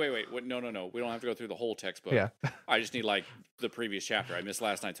like, wait. No. We don't have to go through the whole textbook. Yeah. I just need like the previous chapter. I missed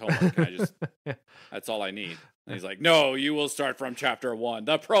last night's homework. And that's all I need. And he's like, no, you will start from chapter 1.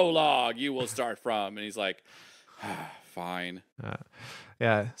 The prologue you will start from. And he's like, fine.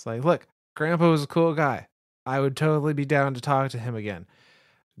 Yeah. It's like, look, Grandpa was a cool guy. I would totally be down to talk to him again.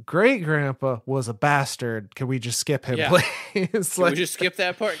 Great grandpa was a bastard. Can we just skip him, please? Can we just skip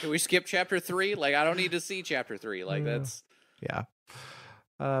that part? Can we skip chapter 3? Like, I don't need to see chapter 3. Like, that's... Yeah.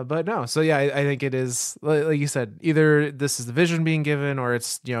 But no. So yeah, I think it is, like you said, either this is the vision being given, or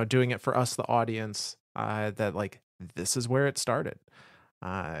it's, doing it for us, the audience, that like, this is where it started.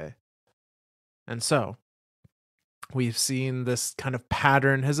 And so we've seen this kind of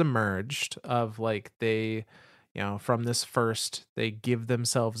pattern has emerged of like, they, from this first, they give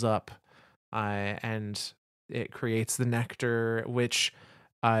themselves up, and it creates the nectar, which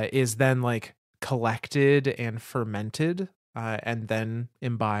is then like collected and fermented, and then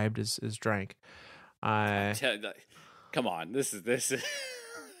imbibed, is drank. Come on, this is this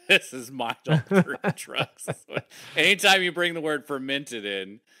is mind altering drugs. Anytime you bring the word fermented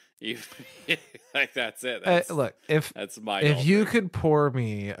in, You, like that's it. That's Look, that's my if golf you thing. could pour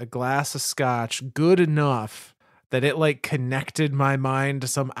me a glass of scotch good enough that it like connected my mind to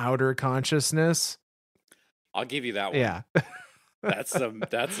some outer consciousness, I'll give you that one. yeah. That's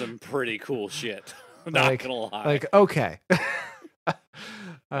some pretty cool shit. I'm not like gonna lie. like okay. uh,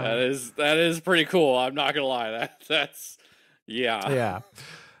 That is pretty cool. I'm not gonna lie. That's yeah. yeah.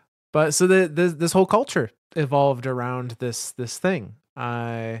 But so this whole culture evolved around this thing.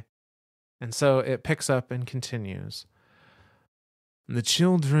 And so it picks up and continues. The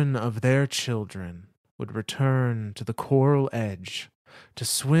children of their children would return to the coral edge to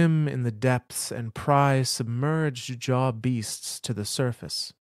swim in the depths and pry submerged jaw beasts to the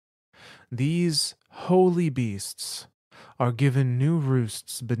surface. These holy beasts are given new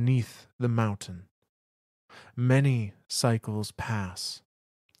roosts beneath the mountain. Many cycles pass.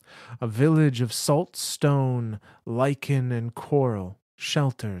 A village of salt stone, lichen, and coral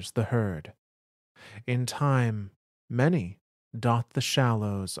shelters the herd. In time, many dot the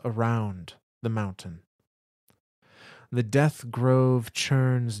shallows around the mountain. The death grove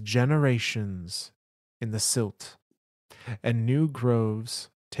churns generations in the silt, and new groves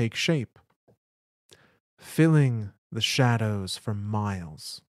take shape, filling the shadows for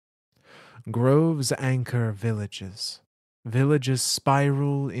miles. Groves anchor villages. Villages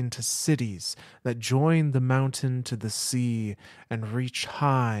spiral into cities that join the mountain to the sea and reach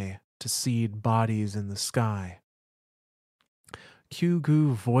high to seed bodies in the sky.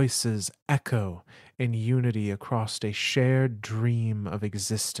 Kyugu voices echo in unity across a shared dream of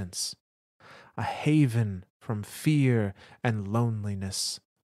existence, a haven from fear and loneliness,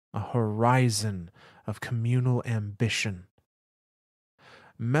 a horizon of communal ambition.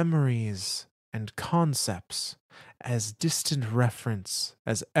 Memories and concepts, as distant reference,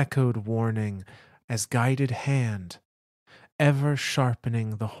 as echoed warning, as guided hand, ever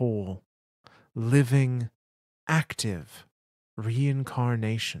sharpening the whole, living, active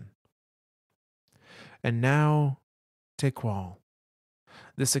reincarnation. And now, Tequal,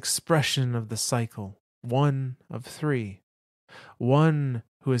 this expression of the cycle, one of three, one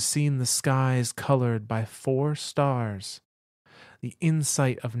who has seen the skies colored by 4 stars, the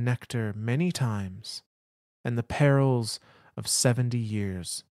insight of nectar many times, and the perils of 70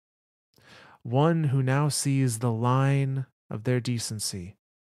 years. One who now sees the line of their decency,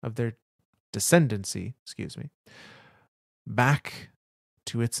 of their descendancy, back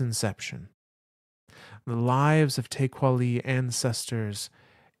to its inception. The lives of Tequali ancestors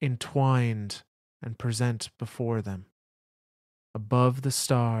entwined and present before them. Above the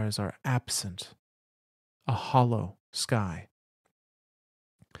stars are absent, a hollow sky.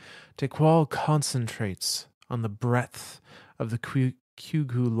 Tequal concentrates on the breadth of the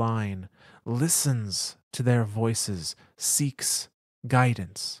Kyugu line, listens to their voices, seeks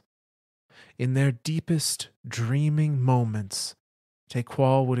guidance. In their deepest dreaming moments,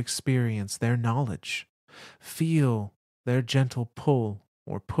 Tequal would experience their knowledge, feel their gentle pull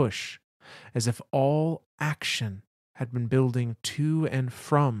or push, as if all action had been building to and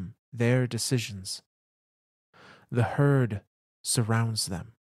from their decisions. The herd surrounds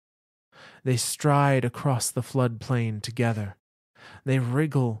them. They stride across the floodplain together. They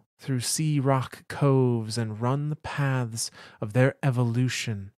wriggle through sea rock coves and run the paths of their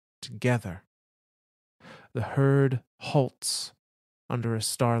evolution together. The herd halts under a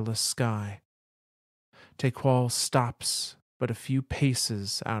starless sky. Tequal stops but a few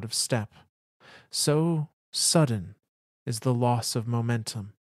paces out of step. So sudden is the loss of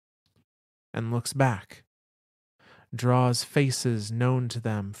momentum, and looks back, draws faces known to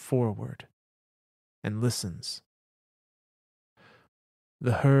them forward, and listens.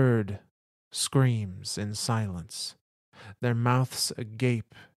 The herd screams in silence, their mouths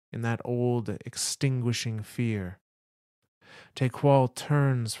agape in that old extinguishing fear. Tequal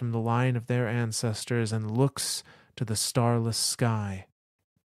turns from the line of their ancestors and looks to the starless sky.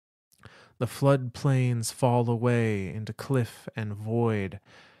 The floodplains fall away into cliff and void,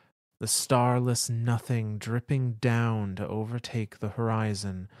 the starless nothing dripping down to overtake the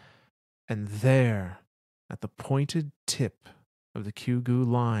horizon. And there, at the pointed tip of the Kyugu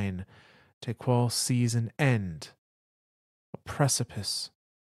line, Tequal sees an end, a precipice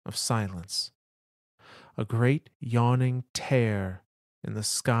of silence, a great yawning tear in the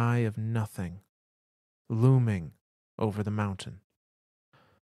sky of nothing, looming over the mountain.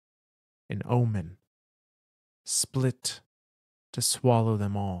 An omen, split to swallow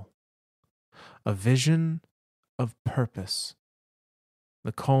them all. A vision of purpose,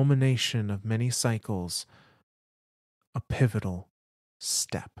 the culmination of many cycles, a pivotal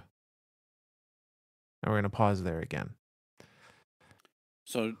step. Now we're going to pause there again.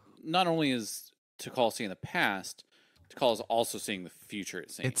 So not only is Tikal seeing the past, Tikal is also seeing the future.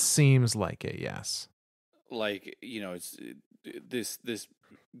 It It seems seems like it, yes. like it's this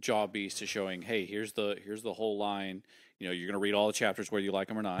jaw beast is showing, hey, here's the whole line. You're gonna read all the chapters whether you like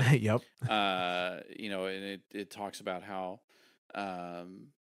them or not. Yep. And it talks about how um,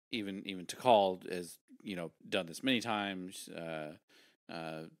 even Tikal has done this many times.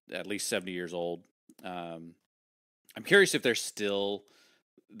 At least 70 years old. I'm curious if there's still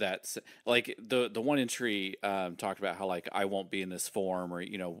that's like the one entry talked about how like I won't be in this form, or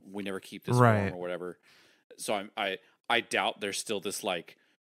we never keep this form Right. or whatever. So I doubt there's still this like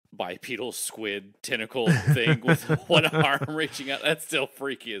bipedal squid tentacle thing with one arm reaching out. That's still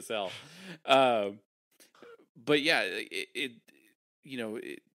freaky as hell. Um, but yeah,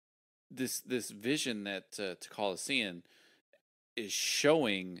 this vision that Tikal is seeing is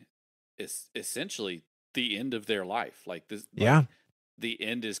showing is essentially the end of their life. Like this, Yeah. like the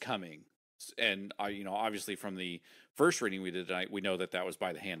end is coming. And obviously from the first reading we did tonight, we know that was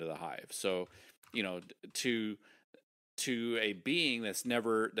by the hand of the hive. So, to a being that's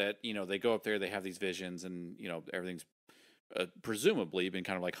never that they go up there, they have these visions, and everything's presumably been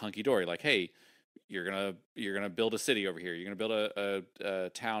kind of like hunky dory. Like, hey, you're gonna build a city over here. You're gonna build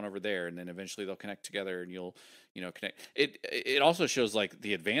a town over there, and then eventually they'll connect together, and you'll connect. It also shows like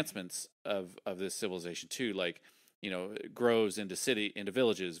the advancements of this civilization too. Like it grows into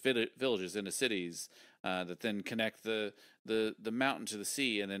villages, villages into cities that then connect the mountain to the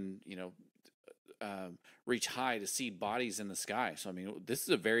sea, and then reach high to see bodies in the sky. So I mean, this is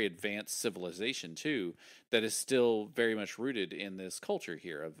a very advanced civilization too, that is still very much rooted in this culture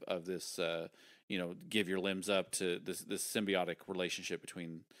here of this give your limbs up to this symbiotic relationship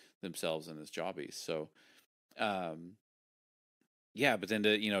between themselves and this jobbies. So yeah, but then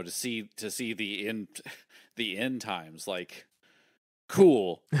to see the end the end times, like,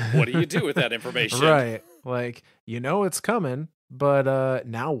 cool. What do you do with that information? Right. Like, it's coming, but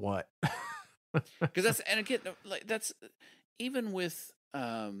now what? Because that's, and again, like that's even with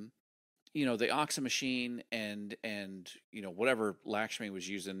the Oxa machine and whatever Lakshmi was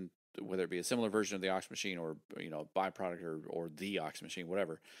using, whether it be a similar version of the Ox machine or a byproduct or the Ox machine,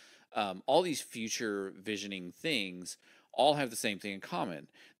 whatever. All these future visioning things all have the same thing in common.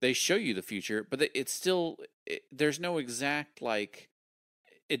 They show you the future, but it's still there's no exact like.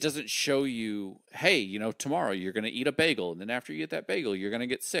 It doesn't show you, hey, tomorrow you're going to eat a bagel, and then after you eat that bagel, you're going to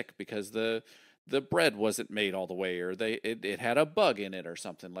get sick because the bread wasn't made all the way, or it had a bug in it or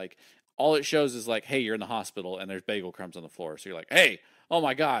something. Like, all it shows is like, hey, you're in the hospital and there's bagel crumbs on the floor. So you're like, hey, oh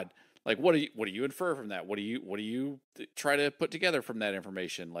my god, like what do you infer from that? What do you try to put together from that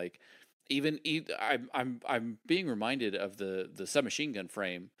information? Like, I'm being reminded of the submachine gun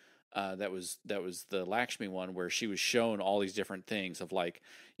frame. That was the Lakshmi one, where she was shown all these different things of like,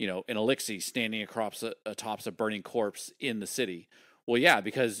 an Elixir standing across atop a burning corpse in the city. Well, yeah,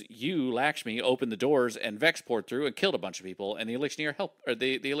 because you, Lakshmi, opened the doors and Vex poured through and killed a bunch of people, and the Elixir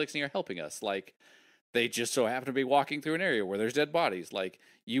the Elixir are helping us. Like, they just so happen to be walking through an area where there's dead bodies. Like,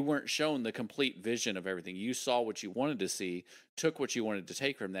 you weren't shown the complete vision of everything. You saw what you wanted to see, took what you wanted to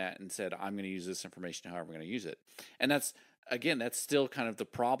take from that, and said, I'm going to use this information however I'm going to use it. And that's still kind of the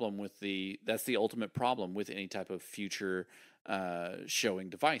problem with that's the ultimate problem with any type of future showing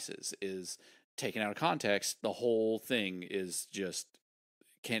devices, is taken out of context. The whole thing is just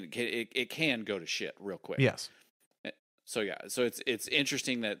it can go to shit real quick. Yes. So yeah, so it's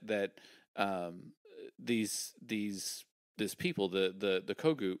interesting that these this people, the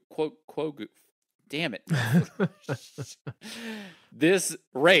Kogu, damn it, this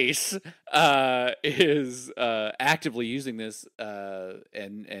race is actively using this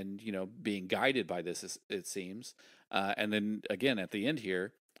and being guided by this, it seems, and then again at the end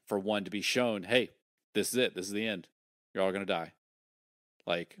here, for one to be shown, hey, this is it, this is the end, you're all gonna die.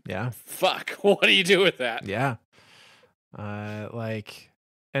 Like, Yeah. fuck, what do you do with that? Yeah. Like,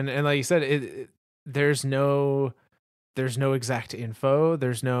 and like you said, there's no exact info.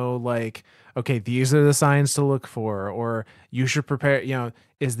 There's no like, okay, these are the signs to look for, or you should prepare.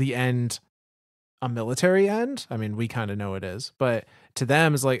 Is the end a military end? I mean, we kind of know it is, but to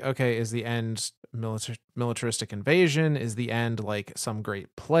them, it's like, okay, is the end militaristic invasion? Is the end like some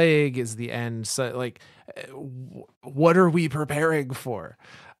great plague? Is the end like, what are we preparing for?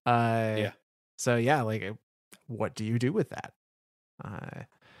 Yeah. So yeah, like, what do you do with that?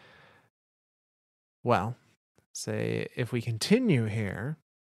 Well, say if we continue here,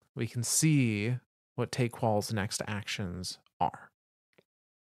 we can see what Taekwal's next actions are.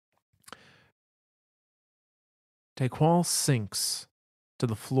 Taekwal sinks to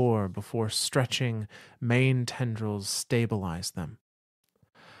the floor before stretching main tendrils stabilize them.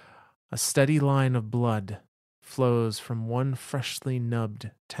 A steady line of blood flows from one freshly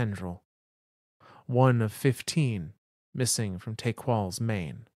nubbed tendril, one of 15 missing from Taqual's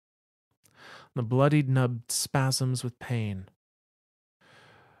mane. The bloodied nub spasms with pain.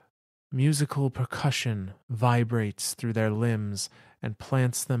 Musical percussion vibrates through their limbs and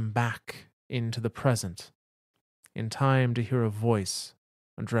plants them back into the present, in time to hear a voice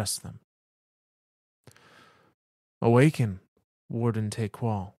address them. Awaken, Warden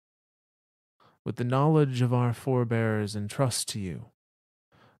Taqual. With the knowledge of our forebears entrust to you,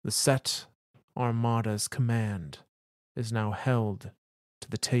 the Set Armada's command is now held to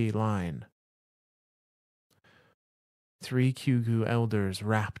the Tay line. 3 Kugu elders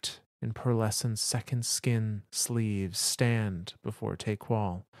wrapped in pearlescent second skin sleeves stand before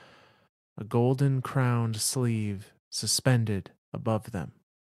Taqual, a golden crowned sleeve suspended above them.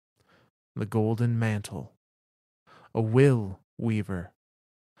 The golden mantle, a will weaver,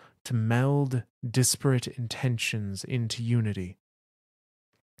 to meld disparate intentions into unity.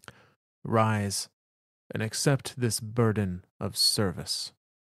 Rise and accept this burden of service.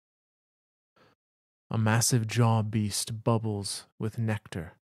 A massive jaw beast bubbles with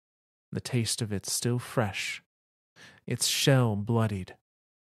nectar, the taste of it still fresh, its shell bloodied.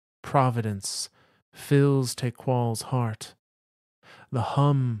 Providence fills Taqual's heart. The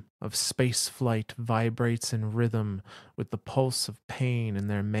hum of space flight vibrates in rhythm with the pulse of pain in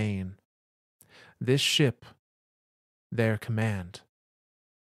their mane. This ship, their command,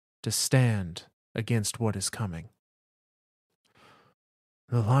 to stand against what is coming.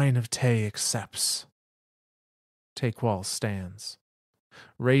 The line of Tay accepts. Taqual stands,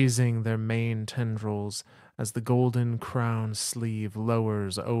 raising their mane tendrils as the golden crown sleeve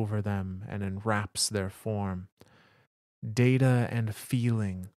lowers over them and enwraps their form. Data and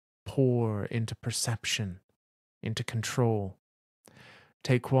feeling pour into perception, into control.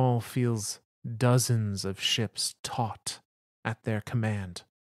 Taqual feels dozens of ships taut at their command,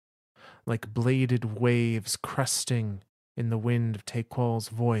 like bladed waves cresting in the wind of Taqual's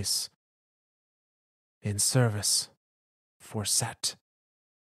voice. In service for Set.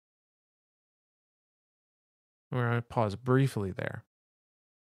 We're going to pause briefly there.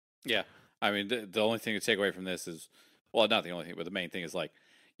 Yeah. I mean, the only thing to take away from this is, well, not the only thing, but the main thing is like,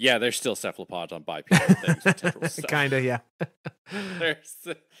 yeah, there's still cephalopods on bipedal things with tendril stuff. Kind of, yeah. There's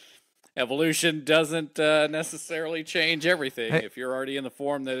evolution doesn't necessarily change everything. Hey, if you're already in the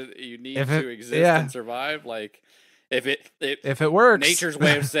form that you need if to it- exist yeah. and survive, like if it works, nature's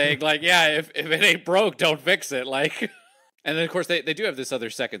way of saying like, yeah, if it ain't broke, don't fix it. Like, and then of course they do have this other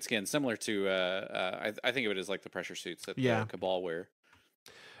second skin similar to I think of it as like the pressure suits that the Cabal wear.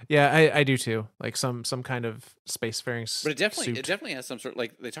 Yeah, I do too. Like some kind of spacefaring But it suit. definitely has some sort of,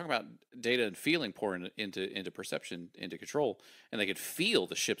 like, they talk about data and feeling pouring into perception, into control, and they could feel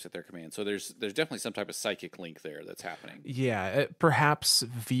the ships at their command. So there's definitely some type of psychic link there that's happening. Yeah, perhaps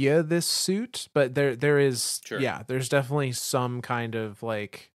via this suit, but there is Sure. Yeah, there's definitely some kind of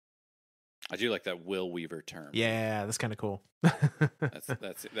like. I do like that Will Weaver term. Yeah, that's kind of cool.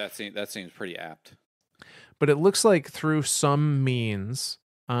 that seems pretty apt. But it looks like through some means,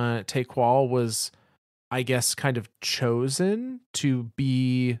 Taqual was, I guess, kind of chosen to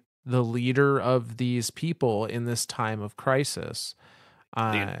be the leader of these people in this time of crisis.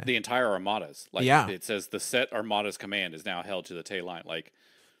 The entire armadas, like, yeah. It says the Set Armada's command is now held to the Tay line. Like,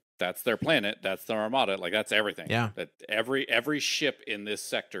 that's their planet, that's their armada, like that's everything. Yeah. That every ship in this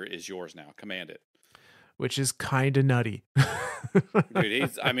sector is yours now. Command it. Which is kind of nutty.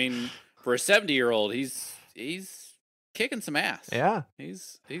 Dude, I mean, for a 70-year-old, he's kicking some ass. Yeah.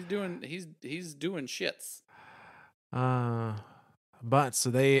 He's doing shits. But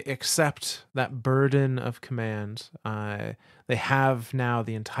so they accept that burden of command. They have now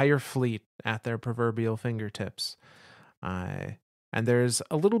the entire fleet at their proverbial fingertips. And there's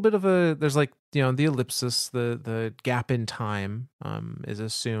a little bit of there's like, the ellipsis, the gap in time is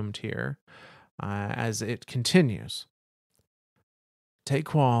assumed here as it continues.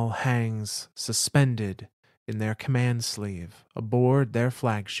 Taqual hangs suspended in their command sleeve aboard their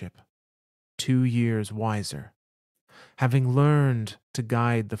flagship, 2 years wiser, having learned to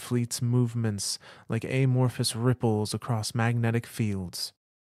guide the fleet's movements like amorphous ripples across magnetic fields.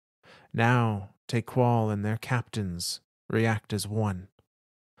 Now Taqual and their captains react as one.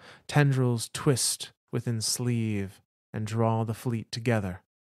 Tendrils twist within sleeve and draw the fleet together.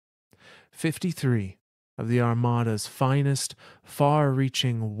 53 of the Armada's finest,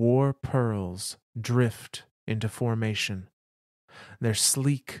 far-reaching war pearls drift into formation. Their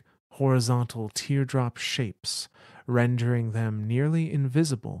sleek, horizontal teardrop shapes rendering them nearly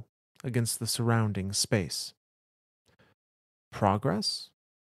invisible against the surrounding space. Progress?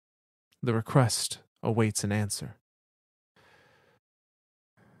 The request awaits an answer.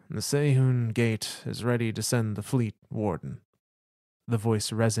 The Sehun gate is ready to send the fleet, Warden. The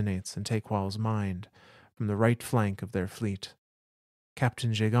voice resonates in Tequal's mind from the right flank of their fleet.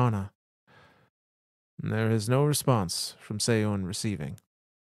 Captain Jagana. There is no response from Sehun receiving.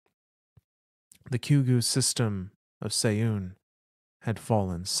 The Kyugu system of Sehun had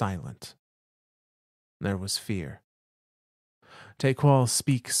fallen silent. There was fear. Tequal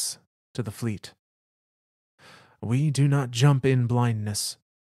speaks to the fleet. We do not jump in blindness.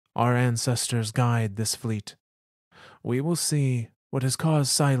 Our ancestors guide this fleet. We will see what has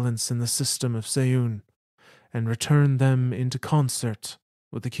caused silence in the system of Sehun and return them into concert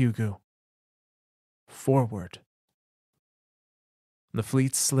with the Kyugu. Forward. The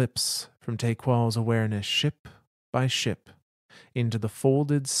fleet slips from Tequal's awareness ship by ship into the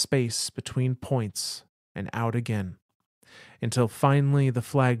folded space between points and out again, until finally the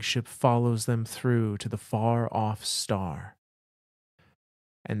flagship follows them through to the far-off star.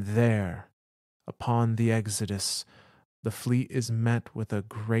 And there, upon the exodus, the fleet is met with a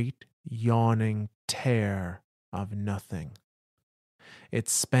great yawning tear of nothing. It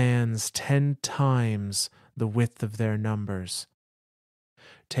spans 10 times the width of their numbers.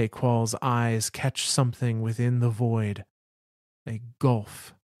 Tequal's eyes catch something within the void, a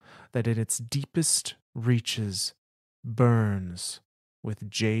gulf that at its deepest reaches burns with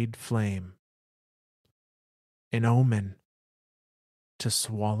jade flame. An omen to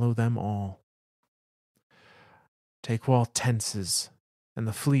swallow them all. Tequal tenses, and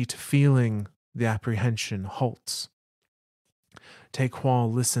the fleet, feeling the apprehension, halts.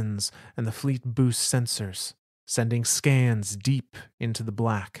 Tequal listens, and the fleet boosts sensors, sending scans deep into the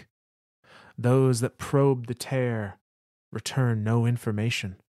black. Those that probe the tear return no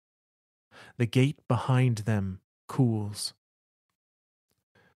information. The gate behind them cools.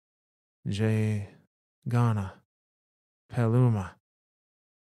 Gana, Peluma.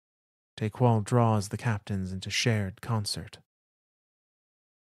 Tequal draws the captains into shared concert.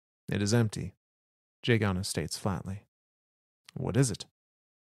 It is empty, Jagana states flatly. What is it?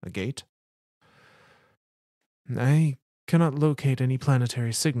 A gate? I cannot locate any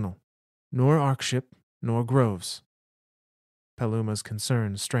planetary signal, nor Arkship, nor Groves. Peluma's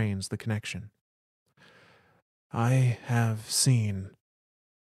concern strains the connection. I have seen.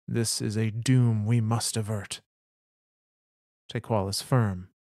 This is a doom we must avert. Tequal is firm,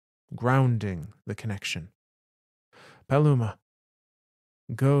 grounding the connection. Peluma,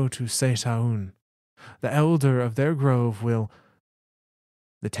 go to Setaun. The elder of their grove will...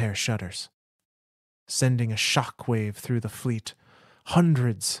 The tear shudders, sending a shockwave through the fleet.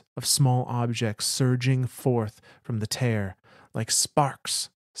 Hundreds of small objects surging forth from the tear, like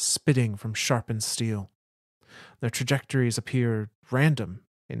sparks spitting from sharpened steel. Their trajectories appear random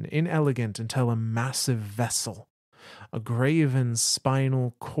and inelegant until a massive vessel, a graven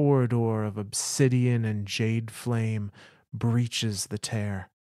spinal corridor of obsidian and jade flame, breaches the tear.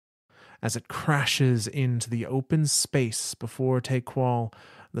 As it crashes into the open space before Tequal,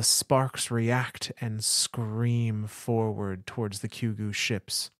 the sparks react and scream forward towards the Kyugu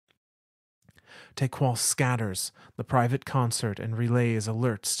ships. Tequal scatters the private concert and relays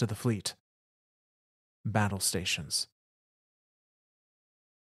alerts to the fleet. Battle stations.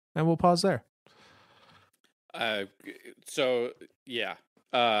 And we'll pause there. So, yeah.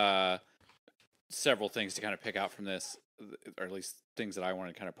 Several things to kind of pick out from this, or at least things that I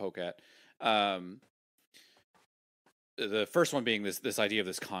want to kind of poke at. The first one being this idea of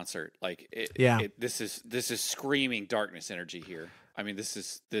this concert. Like, this is screaming darkness energy here. I mean, this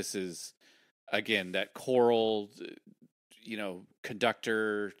is again that choral,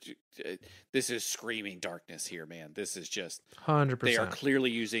 conductor. This is screaming darkness here, man. This is just 100%. They are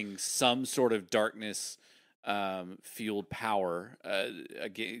clearly using some sort of darkness fueled power.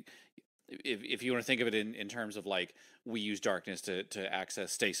 Again, if you want to think of it in terms of like we use darkness to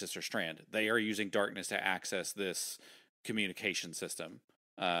access stasis or strand, they are using darkness to access this communication system.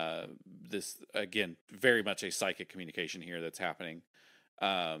 This again, very much a psychic communication here that's happening.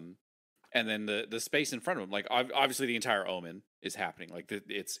 And then the space in front of them, like obviously the entire omen is happening. Like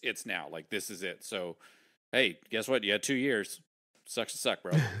it's now, like this is it. So, hey, guess what? You had 2 years. Sucks to suck,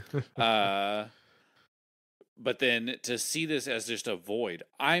 bro. But then to see this as just a void,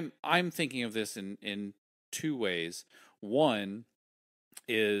 I'm thinking of this in two ways. One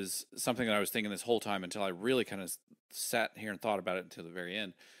is something that I was thinking this whole time until I really kind of sat here and thought about it until the very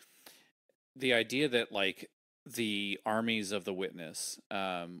end. The idea that like the armies of the witness,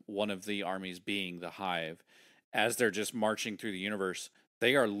 one of the armies being the hive, as they're just marching through the universe,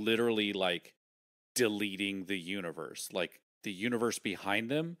 they are literally like deleting the universe. Like the universe behind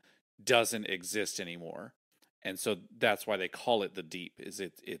them doesn't exist anymore. And so that's why they call it the deep.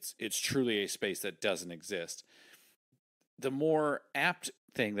 It's truly a space that doesn't exist. The more apt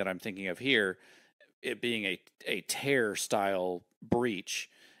thing that I'm thinking of here, it being a tear style breach,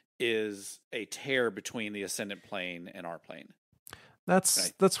 is a tear between the ascendant plane and our plane. And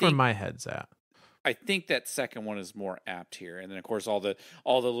That's where my head's at. I think that second one is more apt here. And then of course all the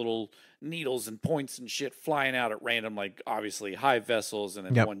little needles and points and shit flying out at random, like obviously hive vessels, and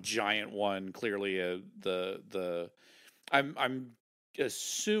then one giant one, clearly I'm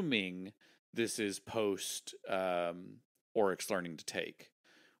assuming this is post Oryx learning to take,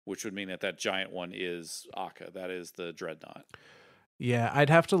 which would mean that giant one is Akka. That is the dreadnought. Yeah, I'd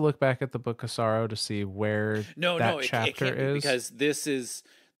have to look back at the Book of Sorrow to see where chapter it can't be, is. because this is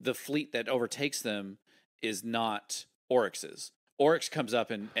the fleet that overtakes them is not Oryx's. Oryx comes up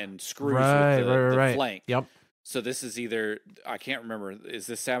and screws with the flank. Yep. So this is either, I can't remember, is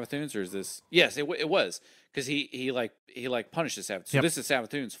this Savathun's or is this? Yes, it was, because he punished the Savathun. So this is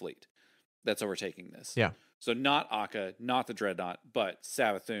Savathun's fleet that's overtaking this. Yeah. So not Akka, not the dreadnought, but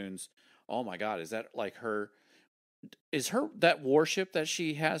Savathun's. Oh my God, is that like her? Is that warship that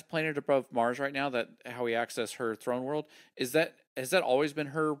she has planted above Mars right now, that how we access her throne world, has that always been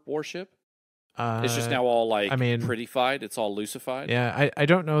her warship? It's just now all prettified. It's all lucified. Yeah, I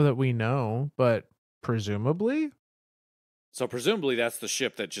don't know that we know, but presumably. So presumably that's the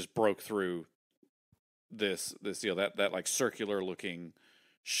ship that just broke through this deal. That like circular looking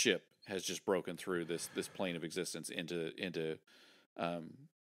ship has just broken through this plane of existence into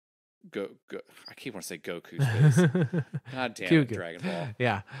Go! I keep wanting to say Goku space. God damn it, Dragon Ball.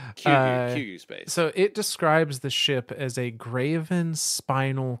 Yeah, Kyugu space. So it describes the ship as a graven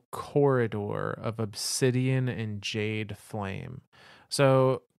spinal corridor of obsidian and jade flame.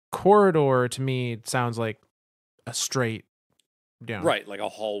 So corridor to me sounds like a straight, right, like a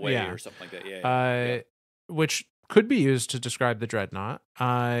hallway or something like that. Yeah. Which could be used to describe the dreadnought.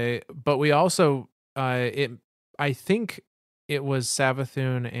 But we also I think it was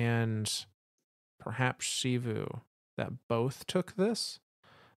Savathun and perhaps Shivu that both took this.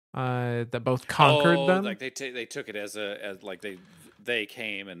 That both conquered them. Like they took it as like they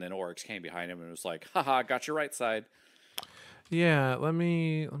came, and then Oryx came behind him and it was like, haha, got your right side. Yeah, let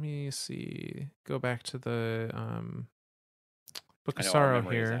me see. Go back to the Book of Sorrow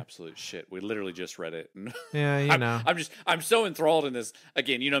here. Absolute shit. We literally just read it. Yeah, I'm so enthralled in this.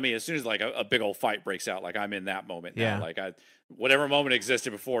 Again, you know me. As soon as like a big old fight breaks out, like I'm in that moment now. Yeah. Like whatever moment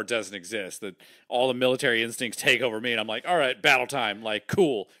existed before doesn't exist. That all the military instincts take over me, and I'm like, all right, battle time. Like,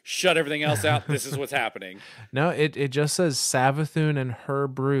 cool. Shut everything else out. This is what's happening. No, it just says Savathun and her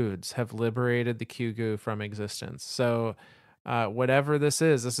broods have liberated the Kyugu from existence. So, whatever this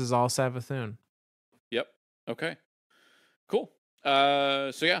is all Savathun. Yep. Okay. Cool.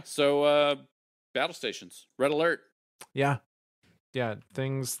 So battle stations. Red alert. Yeah.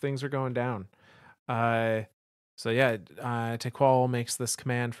 Things are going down. Tequal makes this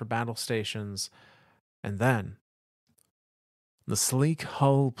command for battle stations, and then the sleek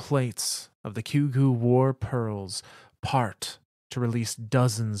hull plates of the Kyugu war pearls part to release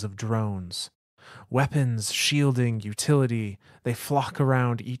dozens of drones. Weapons, shielding, utility, they flock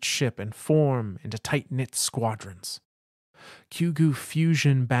around each ship and form into tight-knit squadrons. Kyugu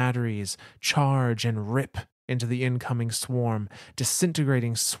fusion batteries charge and rip into the incoming swarm,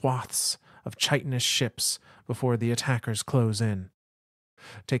 disintegrating swaths of chitinous ships before the attackers close in.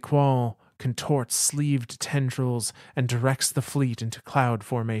 Tequal contorts sleeved tendrils and directs the fleet into cloud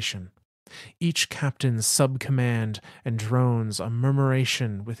formation. Each captain's subcommand and drones a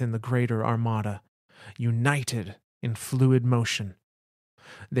murmuration within the greater armada, united in fluid motion.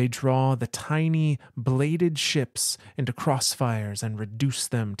 They draw the tiny, bladed ships into crossfires and reduce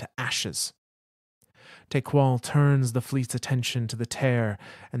them to ashes. Tequal turns the fleet's attention to the tear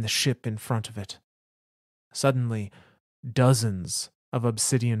and the ship in front of it. Suddenly, dozens of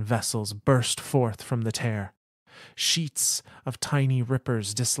obsidian vessels burst forth from the tear. Sheets of tiny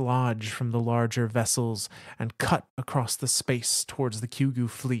rippers dislodge from the larger vessels and cut across the space towards the Kyugu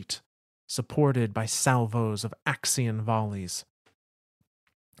fleet, supported by salvos of Axion volleys.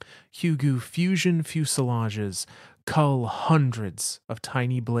 Kyugu fusion fuselages cull hundreds of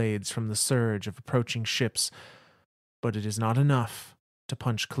tiny blades from the surge of approaching ships, but it is not enough to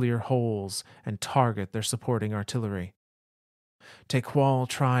punch clear holes and target their supporting artillery. Tequal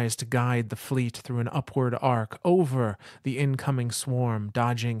tries to guide the fleet through an upward arc over the incoming swarm,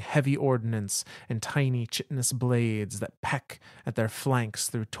 dodging heavy ordnance and tiny chitinous blades that peck at their flanks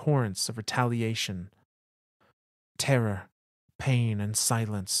through torrents of retaliation. Terror, pain, and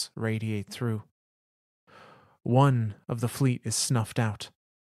silence radiate through. One of the fleet is snuffed out.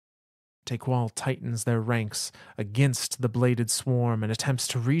 Tequal tightens their ranks against the bladed swarm and attempts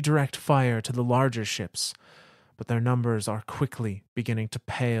to redirect fire to the larger ships, but their numbers are quickly beginning to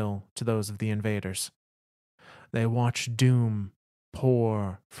pale to those of the invaders. They watch doom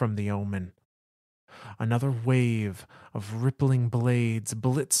pour from the Omen. Another wave of rippling blades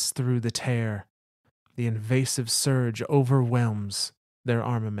blitz through the tear. The invasive surge overwhelms their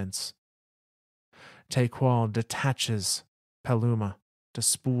armaments. Tequal detaches Paluma to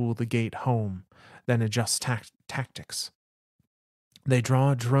spool the gate home, then adjust tactics. They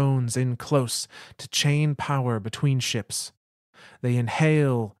draw drones in close to chain power between ships. They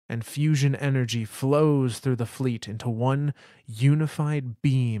inhale, and fusion energy flows through the fleet into one unified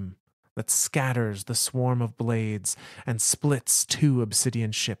beam that scatters the swarm of blades and splits 2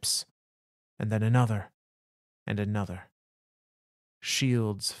 obsidian ships, and then another and another.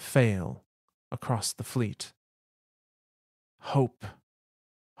 Shields fail across the fleet. Hope,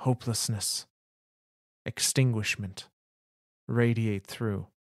 hopelessness, extinguishment radiate through.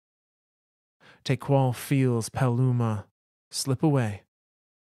 Tequal feels Paluma slip away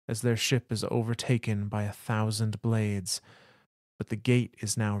as their ship is overtaken by 1,000 blades, but the gate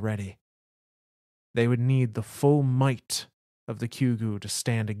is now ready. They would need the full might of the Kyugu to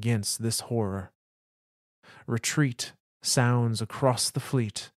stand against this horror. Retreat sounds across the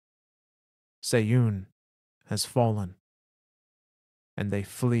fleet. Seiyun has fallen, and they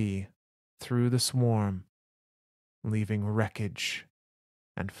flee through the swarm, leaving wreckage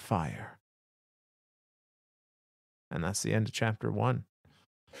and fire. And that's the end of chapter 1.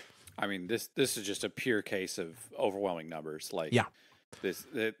 I mean, this is just a pure case of overwhelming numbers. Like, yeah,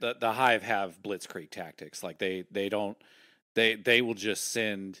 the Hive have blitzkrieg tactics. Like they will just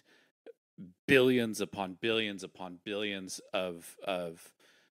send billions upon billions upon billions of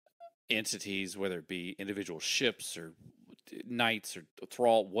entities, whether it be individual ships or knights or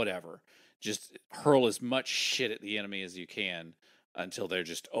thrall, whatever. Just hurl as much shit at the enemy as you can until they're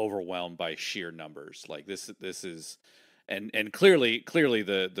just overwhelmed by sheer numbers. Like this is, and clearly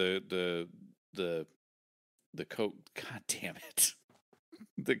the God damn it,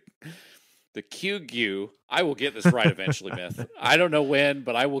 the Kyugyu. I will get this right eventually, Myth. I don't know when,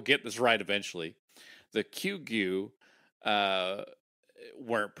 but I will get this right eventually. The Kyugyu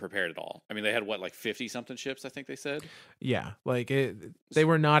weren't prepared at all. I mean, they had what, like 50 something ships, I think they said. Yeah, like they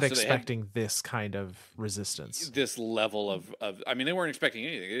were not expecting this kind of resistance, this level of. I mean, they weren't expecting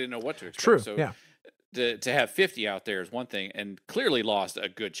anything. They didn't know what to expect. True. So yeah. To have 50 out there is one thing, and clearly lost a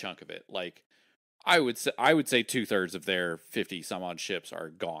good chunk of it. Like I would say 2/3 of their 50 some odd ships are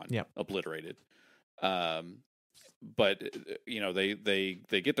gone, obliterated. But you know, they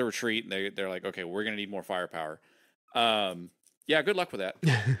get the retreat, and they're like, okay, we're gonna need more firepower. Yeah, good luck with that.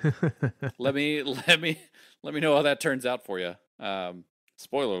 let me know how that turns out for you.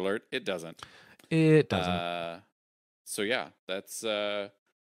 Spoiler alert, it doesn't. It doesn't. So yeah, that's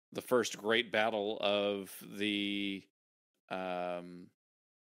the first great battle of the Kyugu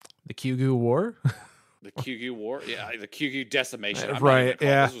War. The Kyugu War, yeah, the Kyugu decimation. I'm right,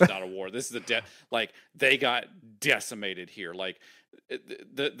 yeah. This was not a war. This is like they got decimated here. Like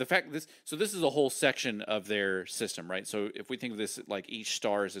the fact this. So this is a whole section of their system, right? So if we think of this like each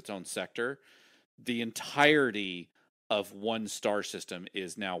star is its own sector, the entirety of one star system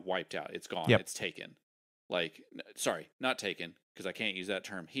is now wiped out. It's gone. It's taken. Like, sorry, not taken, because I can't use that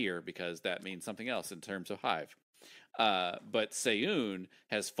term here because that means something else in terms of Hive. But Seiyun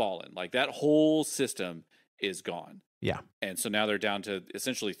has fallen. Like that whole system is gone. Yeah. And so now they're down to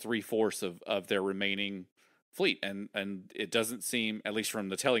essentially 3/4 of their remaining fleet. And it doesn't seem, at least from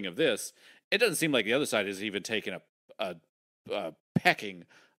the telling of this, it doesn't seem like the other side has even taken a pecking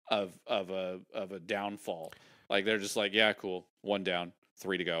of a downfall. Like they're just like, yeah, cool. 1 down,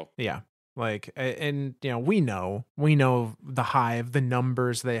 3 to go. Yeah. Like, and you know, we know the Hive, the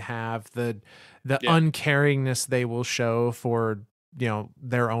numbers they have, the uncaringness they will show for, you know,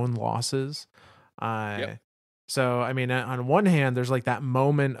 their own losses. So I mean, on one hand, there's like that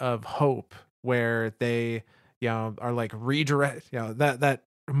moment of hope where they, you know, are like redirect, you know, that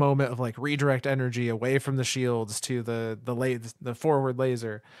moment of like redirect energy away from the shields to the forward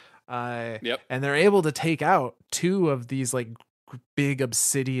laser. And they're able to take out 2 of these like big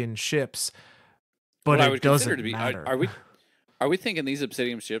obsidian ships, but it doesn't matter. Are we thinking these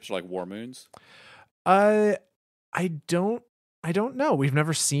obsidian ships are like war moons? I don't know. We've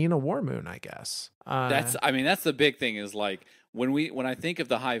never seen a war moon, I guess. That's the big thing is like when I think of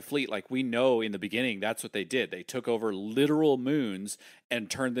the Hive fleet, like we know in the beginning that's what they did. They took over literal moons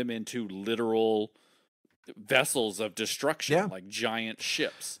and turned them into literal vessels of destruction, like giant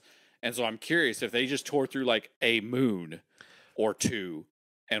ships. And so I'm curious if they just tore through like a moon or 2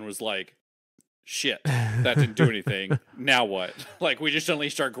 and was like, shit, that didn't do anything. Now what? Like, we just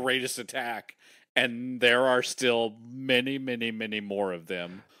unleashed our greatest attack, and there are still many, many, many more of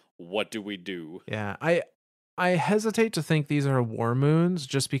them. What do we do? Yeah, I hesitate to think these are war moons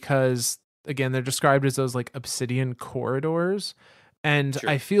just because again they're described as those like obsidian corridors, and Sure.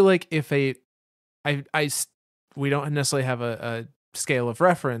 I feel like if we don't necessarily have a scale of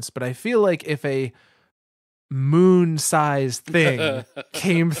reference, but I feel like if a moon-sized thing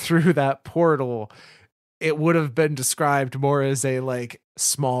came through that portal, it would have been described more as a like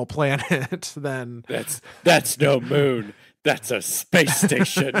small planet than that's no moon. That's a space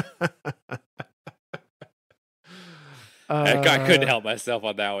station. I couldn't help myself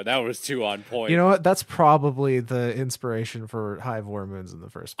on that one. That was too on point. You know what? That's probably the inspiration for Hive War Moons in the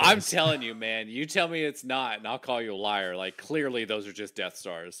first place. I'm telling you, man. You tell me it's not, and I'll call you a liar. Like, clearly, those are just Death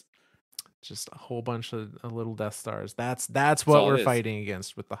Stars. Just a whole bunch of little Death Stars. That's what we're fighting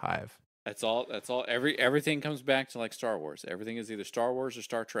against with the Hive. That's all. Everything comes back to like Star Wars. Everything is either Star Wars or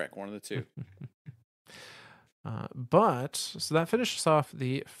Star Trek. One of the two. So that finishes off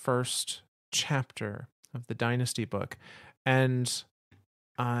the first chapter of the Dynasty book, and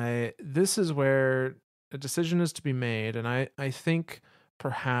this is where a decision is to be made, and I think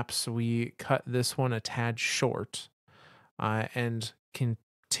perhaps we cut this one a tad short, and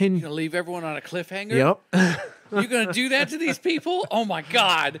continue. You're gonna leave everyone on a cliffhanger? Yep. You're gonna do that to these people? Oh my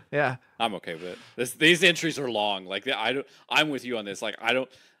god! Yeah, I'm okay with it. These entries are long. Like I'm with you on this. Like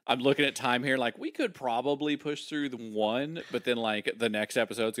I'm looking at time here. Like, we could probably push through the one, but then like the next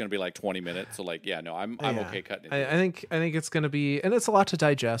episode's gonna be like 20 minutes. So like, yeah, no, I'm okay cutting it. I think it's gonna be, and it's a lot to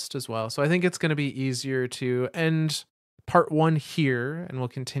digest as well. So I think it's gonna be easier to end part 1 here, and we'll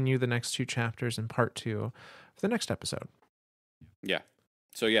continue the next 2 chapters in part 2 for the next episode. Yeah.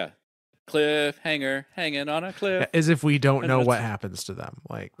 So yeah, cliffhanger, hanging on a cliff. As if we don't know what happens to them.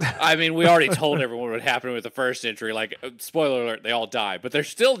 Like, I mean, we already told everyone what happened with the first entry. Like, spoiler alert, they all die, but there's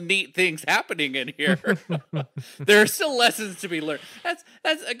still neat things happening in here. There are still lessons to be learned.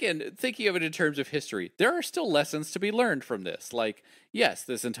 That's again, thinking of it in terms of history. There are still lessons to be learned from this. Like, yes,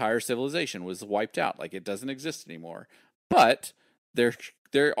 this entire civilization was wiped out. Like, it doesn't exist anymore. But there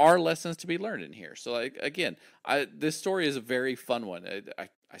are lessons to be learned in here. So, like, again, this story is a very fun one.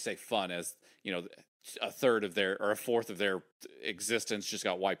 I say fun as, you know, a third of their or a fourth of their existence just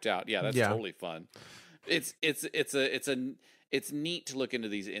got wiped out. Yeah, that's totally fun. It's neat to look into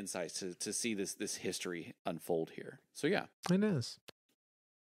these insights to see this history unfold here. So yeah, it is.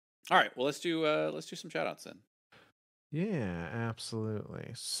 All right, well, let's do some shout outs then. Yeah,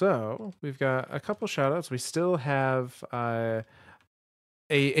 absolutely. So we've got a couple shout outs. We still have a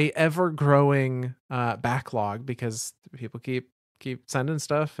ever growing backlog because people keep sending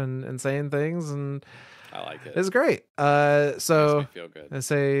stuff and saying things, and I like it. It's great. So makes me feel good. I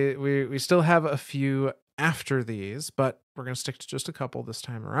say we still have a few after these, but we're gonna stick to just a couple this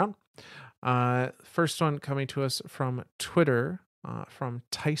time around. First one coming to us from Twitter, from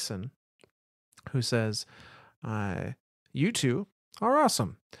Tyson, who says, "You two are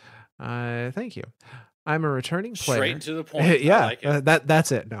awesome. Thank you. I'm a returning player." Straight to the point. Yeah, I like it.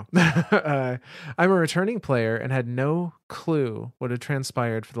 That's it. No, I'm a returning player and had no clue what had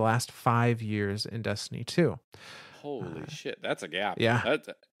transpired for the last 5 years in Destiny 2. Holy shit, that's a gap. Yeah,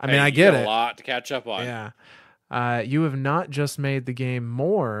 I get it. A lot to catch up on. Yeah. You have not just made the game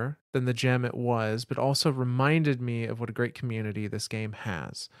more than the gem it was, but also reminded me of what a great community this game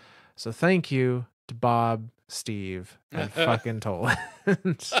has. So thank you to Bob, Steve, and fucking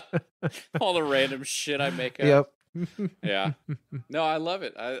Toland. All the random shit I make up. Yep. Yeah. No, I love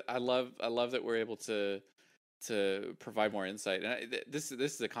it. I love that we're able to provide more insight. And this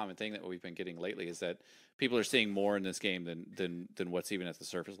is a common thing that we've been getting lately, is that people are seeing more in this game than what's even at the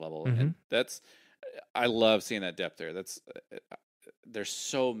surface level. Mm-hmm. And I love seeing that depth there. There's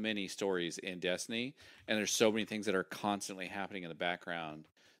so many stories in Destiny, and there's so many things that are constantly happening in the background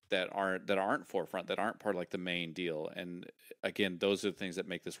that aren't forefront, that aren't part of like the main deal. And again, those are the things that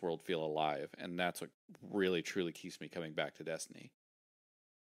make this world feel alive, and that's what really truly keeps me coming back to Destiny.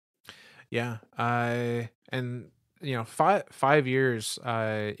 Yeah, and you know, 5 years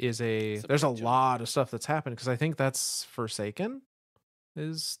there's a lot of stuff that's happened, because I think that's Forsaken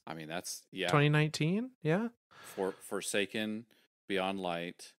is. I mean, that's 2019. Yeah, Forsaken, Beyond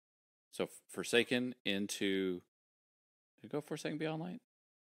Light. So Forsaken into. Did it go Forsaken Beyond Light?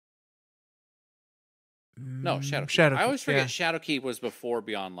 No, Shadowkeep. I always forget Shadowkeep was before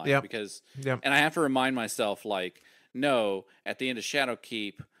Beyond Light, because, and I have to remind myself, like, no, at the end of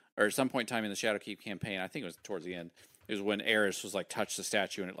Shadowkeep, or at some point in time in the Shadowkeep campaign, I think it was towards the end, it was when Eris was like touched the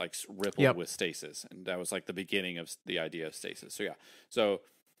statue and it like rippled with stasis, and that was like the beginning of the idea of stasis. So yeah, so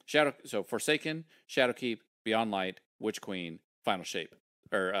So Forsaken, Shadowkeep, Beyond Light, Witch Queen, Final Shape,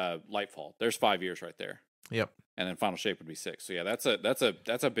 or Lightfall. There's 5 years right there. Yep. And then Final Shape would be 6. So yeah, that's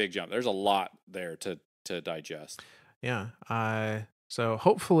a big jump. There's a lot there to digest. Yeah. So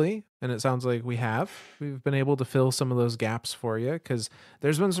hopefully, and it sounds like we've been able to fill some of those gaps for you, because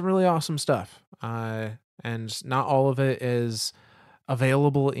there's been some really awesome stuff. And not all of it is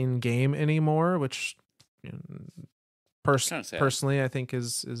available in game anymore, which you know, Kind of sad. personally I think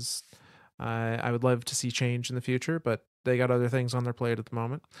is I would love to see change in the future, but they got other things on their plate at the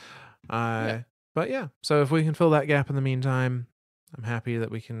moment. Yeah. But yeah, so if we can fill that gap in the meantime, I'm happy that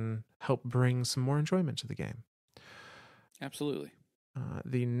we can help bring some more enjoyment to the game. Absolutely.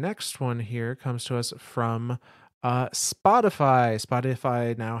 The next one here comes to us from Spotify.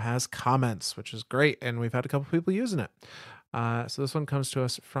 Spotify now has comments, which is great, and we've had a couple people using it. So this one comes to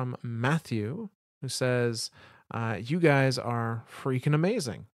us from Matthew, who says, you guys are freaking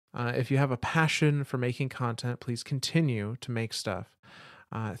amazing. If you have a passion for making content, please continue to make stuff.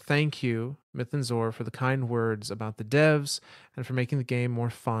 Thank you, Myth and Zor, for the kind words about the devs and for making the game more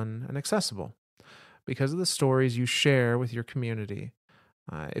fun and accessible. Because of the stories you share with your community,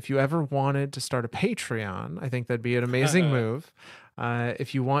 if you ever wanted to start a Patreon, I think that'd be an amazing move.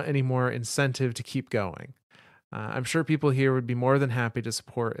 If you want any more incentive to keep going, I'm sure people here would be more than happy to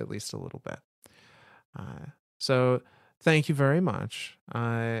support at least a little bit. So thank you very much.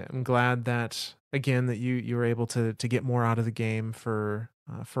 I'm glad that again that you were able to get more out of the game for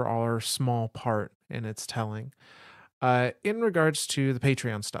our small part in its telling. In regards to the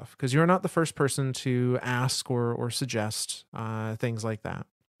Patreon stuff, because you're not the first person to ask or suggest things like that.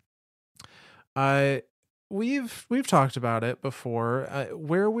 We've talked about it before.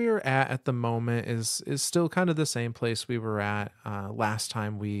 Where we're at the moment is still kind of the same place we were at last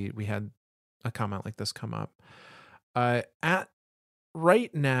time we had a comment like this come up. At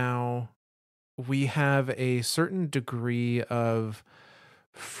right now, we have a certain degree of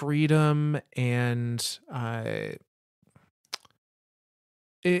freedom and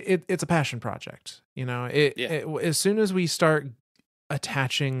it's a passion project. As soon as we start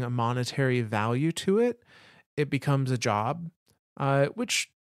attaching a monetary value to it, it becomes a job, which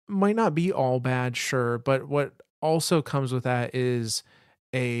might not be all bad, sure, but what also comes with that is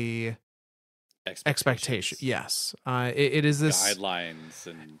a expectation. Yes, it is this guidelines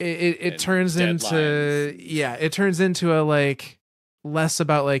and it turns into it turns into a like less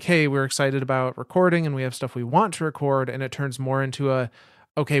about like, hey, we're excited about recording and we have stuff we want to record, and it turns more into a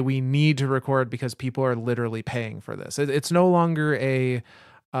okay, we need to record because people are literally paying for this. It's no longer a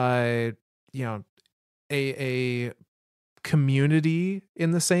a community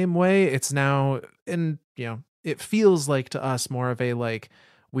in the same way. It's now, and it feels like to us more of a like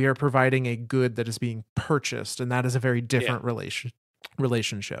we are providing a good that is being purchased, and that is a very different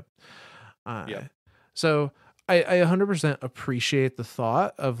relationship. So I 100% appreciate the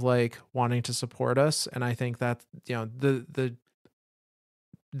thought of like wanting to support us, and I think that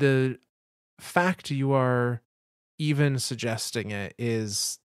the fact you are even suggesting it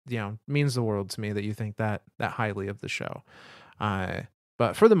is means the world to me that you think that highly of the show.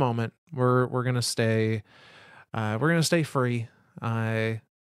 But for the moment, we're gonna stay free,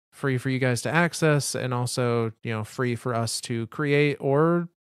 free for you guys to access, and also free for us to create or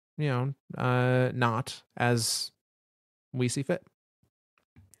not as we see fit.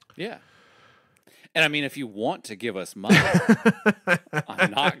 Yeah. And I mean, if you want to give us money,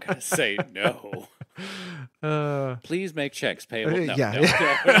 I'm not going to say no. Please make checks payable. No,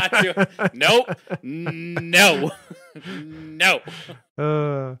 we're not doing. Nope. No. No.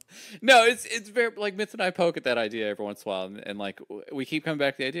 No, it's very like Myth and I poke at that idea every once in a while, and like we keep coming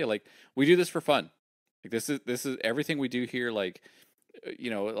back to the idea. Like we do this for fun. Like this is everything we do here. Like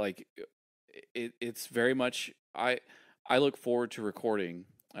like it's very much I look forward to recording.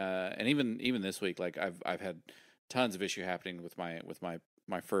 And even this week, like I've had tons of issue happening with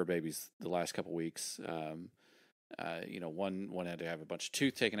my fur babies the last couple weeks. One had to have a bunch of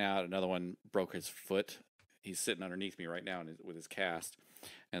tooth taken out. Another one broke his foot. He's sitting underneath me right now with his cast.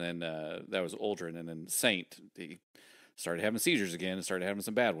 And then that was Aldrin, and then Saint. He started having seizures again and started having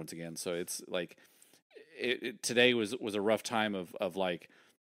some bad ones again. So it's like today was a rough time of like,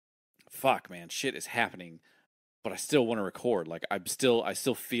 fuck, man, shit is happening. But I still want to record. Like I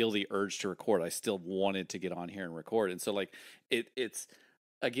still feel the urge to record. I still wanted to get on here and record. And so like it's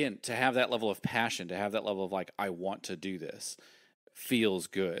again, to have that level of passion, to have that level of like, I want to do this feels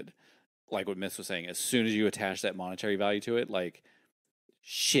good. Like what Myth was saying, as soon as you attach that monetary value to it, like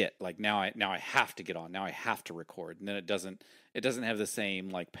shit, like now I have to get on. Now I have to record. And then it doesn't have the same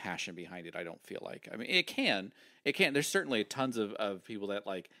like passion behind it, I don't feel like. I mean, it can. There's certainly tons of people that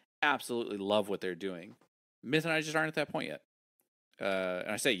like absolutely love what they're doing. Myth and I just aren't at that point yet. And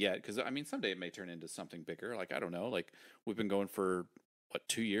I say yet because I mean someday it may turn into something bigger. Like I don't know. Like we've been going for what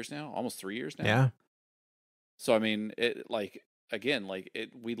 2 years now, almost 3 years now. Yeah. So I mean, it like again, like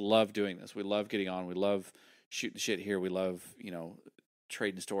it. We love doing this. We love getting on. We love shooting shit here. We love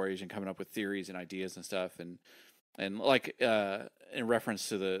trading stories and coming up with theories and ideas and stuff. And like in reference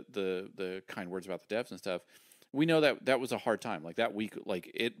to the kind words about the devs and stuff, we know that that was a hard time. Like that week, like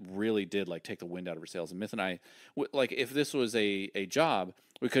it really did like take the wind out of our sails. And Myth and I, like if this was a job,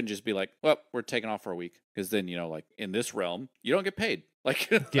 we couldn't just be like, well, we're taking off for a week because then like in this realm, you don't get paid. Like,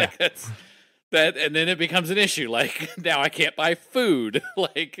 Yeah. like that's that, and then it becomes an issue. Like now I can't buy food.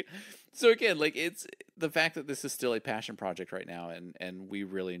 Like so again, like it's the fact that this is still a passion project right now, and we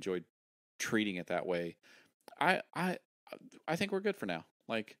really enjoyed treating it that way. I I I think we're good for now.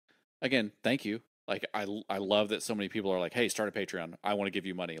 Like again, thank you. Like I love that so many people are like, "Hey, start a Patreon. I want to give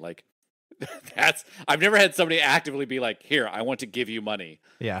you money." Like that's I've never had somebody actively be like, "Here, I want to give you money."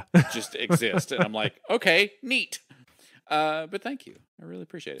 Yeah. Just exist. And I'm like, "Okay, neat." But thank you. I really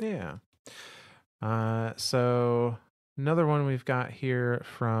appreciate it. Yeah. So another one we've got here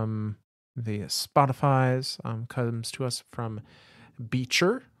from the Spotify's comes to us from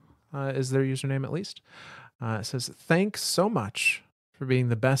Beecher, is their username at least. It says, "Thanks so much for being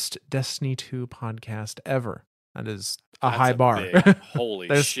the best Destiny 2 podcast ever." That is a That's high bar. big, holy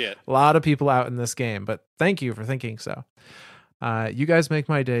There's shit. a lot of people out in this game, but thank you for thinking so. You guys make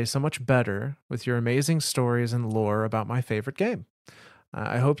my day so much better with your amazing stories and lore about my favorite game.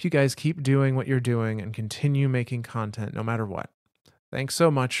 I hope you guys keep doing what you're doing and continue making content no matter what. Thanks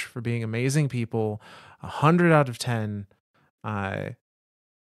so much for being amazing people. 100 out of 10.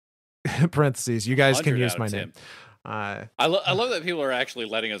 Parentheses, you guys can 100 use out my of name. 10. I love that people are actually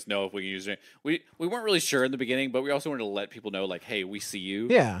letting us know if we can use it. We weren't really sure in the beginning, but we also wanted to let people know, like, hey, we see you.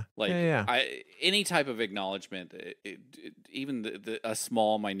 Yeah. Like, Yeah. any type of acknowledgement, even a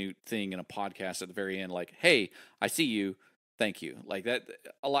small, minute thing in a podcast at the very end, like, hey, I see you, thank you. Like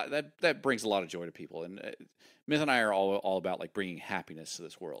that brings a lot of joy to people. And Myth and I are all about like bringing happiness to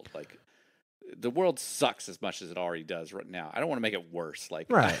this world. Like, the world sucks as much as it already does right now. I don't want to make it worse. Like,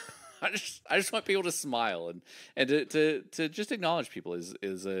 Right. I just want people to smile and to just acknowledge people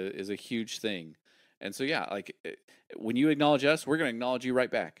is a huge thing. And so yeah, like when you acknowledge us, we're going to acknowledge you right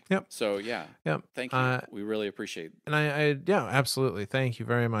back. Yep. So yeah. Yep. Thank you. We really appreciate. And I yeah, absolutely. Thank you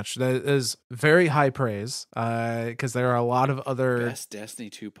very much. That is very high praise. Because there are a lot of other Best Destiny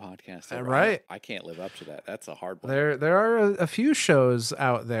 2 podcast ever. Right. I can't live up to that. That's a hard one. There are a few shows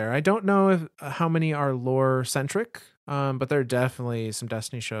out there. I don't know if how many are lore centric. But there are definitely some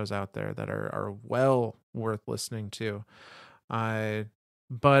Destiny shows out there that are well worth listening to. But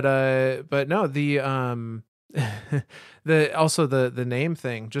no, the name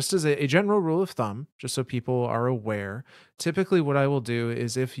thing, just as a general rule of thumb, just so people are aware, typically what I will do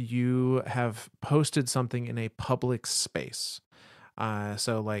is if you have posted something in a public space,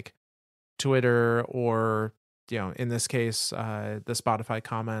 so like Twitter or in this case, the Spotify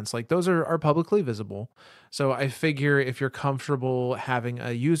comments, like those are publicly visible. So I figure if you're comfortable having a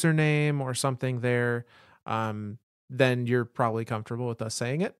username or something there, then you're probably comfortable with us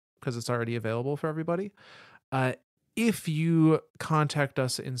saying it because it's already available for everybody. If you contact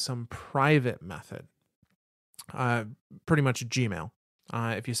us in some private method, pretty much Gmail,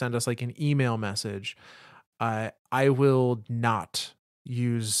 if you send us like an email message, I will not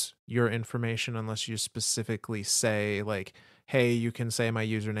use your information unless you specifically say like, hey, you can say my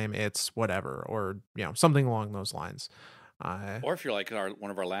username, it's whatever, or something along those lines. Or if you're like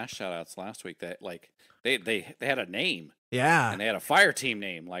one of our last shout outs last week, that like they had a name. Yeah. And they had a fire team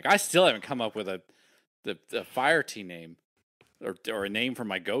name. Like I still haven't come up with the fire team name or a name for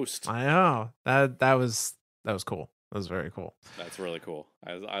my ghost. I know. That was cool. That was very cool. That's really cool.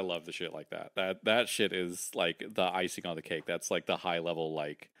 I love the shit like that. That shit is like the icing on the cake. That's like the high level,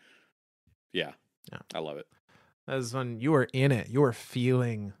 like, yeah. I love it. That is when you were in it. You were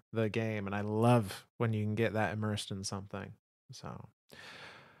feeling the game, and I love when you can get that immersed in something. So,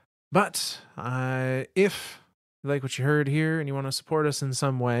 but if you like what you heard here and you want to support us in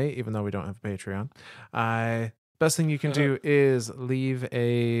some way, even though we don't have a Patreon, best thing you can do is leave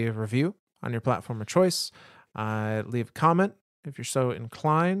a review on your platform of choice. Leave a comment if you're so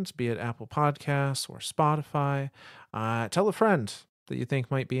inclined, be it Apple Podcasts or Spotify. Tell a friend that you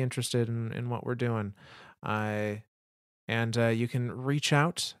think might be interested in what we're doing. And you can reach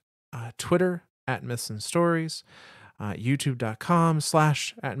out, Twitter @Myths and Stories,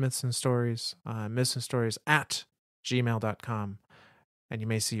 youtube.com/@Myths and Stories, Myths and Stories @gmail.com. And you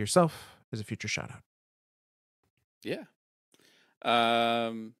may see yourself as a future shout out. Yeah.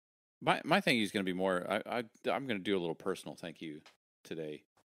 my thank you is going to be more. I'm going to do a little personal thank you today.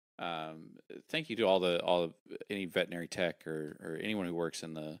 Thank you to any veterinary tech or anyone who works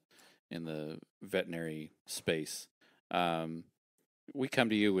in the veterinary space. Um, we come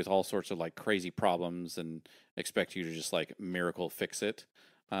to you with all sorts of like crazy problems and expect you to just like miracle fix it.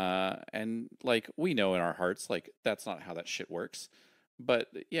 And like we know in our hearts like that's not how that shit works. But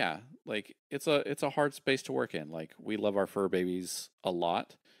yeah, like it's a hard space to work in. Like we love our fur babies a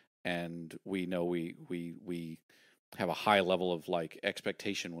lot, and we know we have a high level of like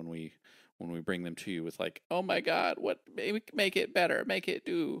expectation when we bring them to you with like, oh my god, what make it better, make it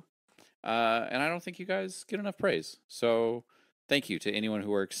do. And I don't think you guys get enough praise. So thank you to anyone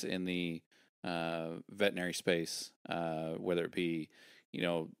who works in the veterinary space, whether it be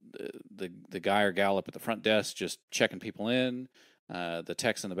the guy or gal up at the front desk just checking people in, the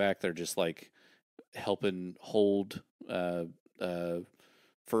techs in the back that are just like helping hold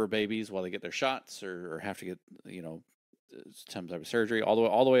fur babies while they get their shots or have to get some type of surgery,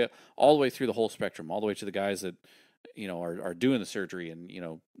 all the way through the whole spectrum, all the way to the guys that are doing the surgery and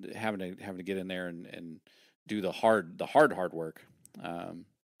having to get in there and do the hard work.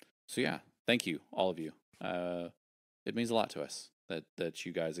 So yeah, thank you all of you. It means a lot to us that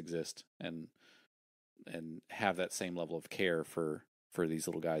you guys exist and have that same level of care for these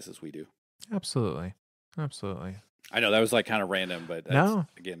little guys as we do. Absolutely. Absolutely. I know that was like kind of random, but that's, No.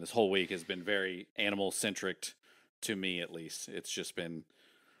 again, this whole week has been very animal centric to me, at least. It's just been,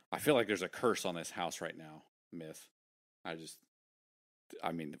 I feel like there's a curse on this house right now, Myth.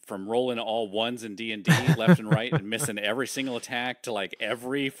 I mean, from rolling all ones in D&D left and right and missing every single attack to like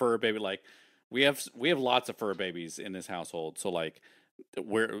every fur baby, like we have lots of fur babies in this household. So like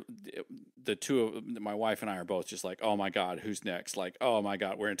we're the two of my wife and I are both just like, oh my god, who's next? Like, oh my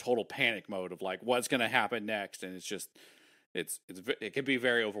god, we're in total panic mode of like what's going to happen next, and it's just it can be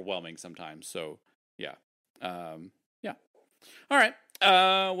very overwhelming sometimes. So yeah, yeah. All right.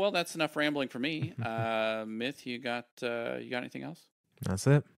 Well, that's enough rambling for me. Myth, you got anything else? That's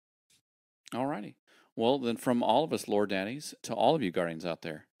it. All righty. Well, then, from all of us, Lord Daddies, to all of you Guardians out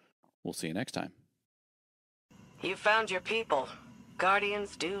there, we'll see you next time. You found your people.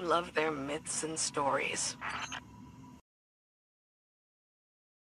 Guardians do love their myths and stories.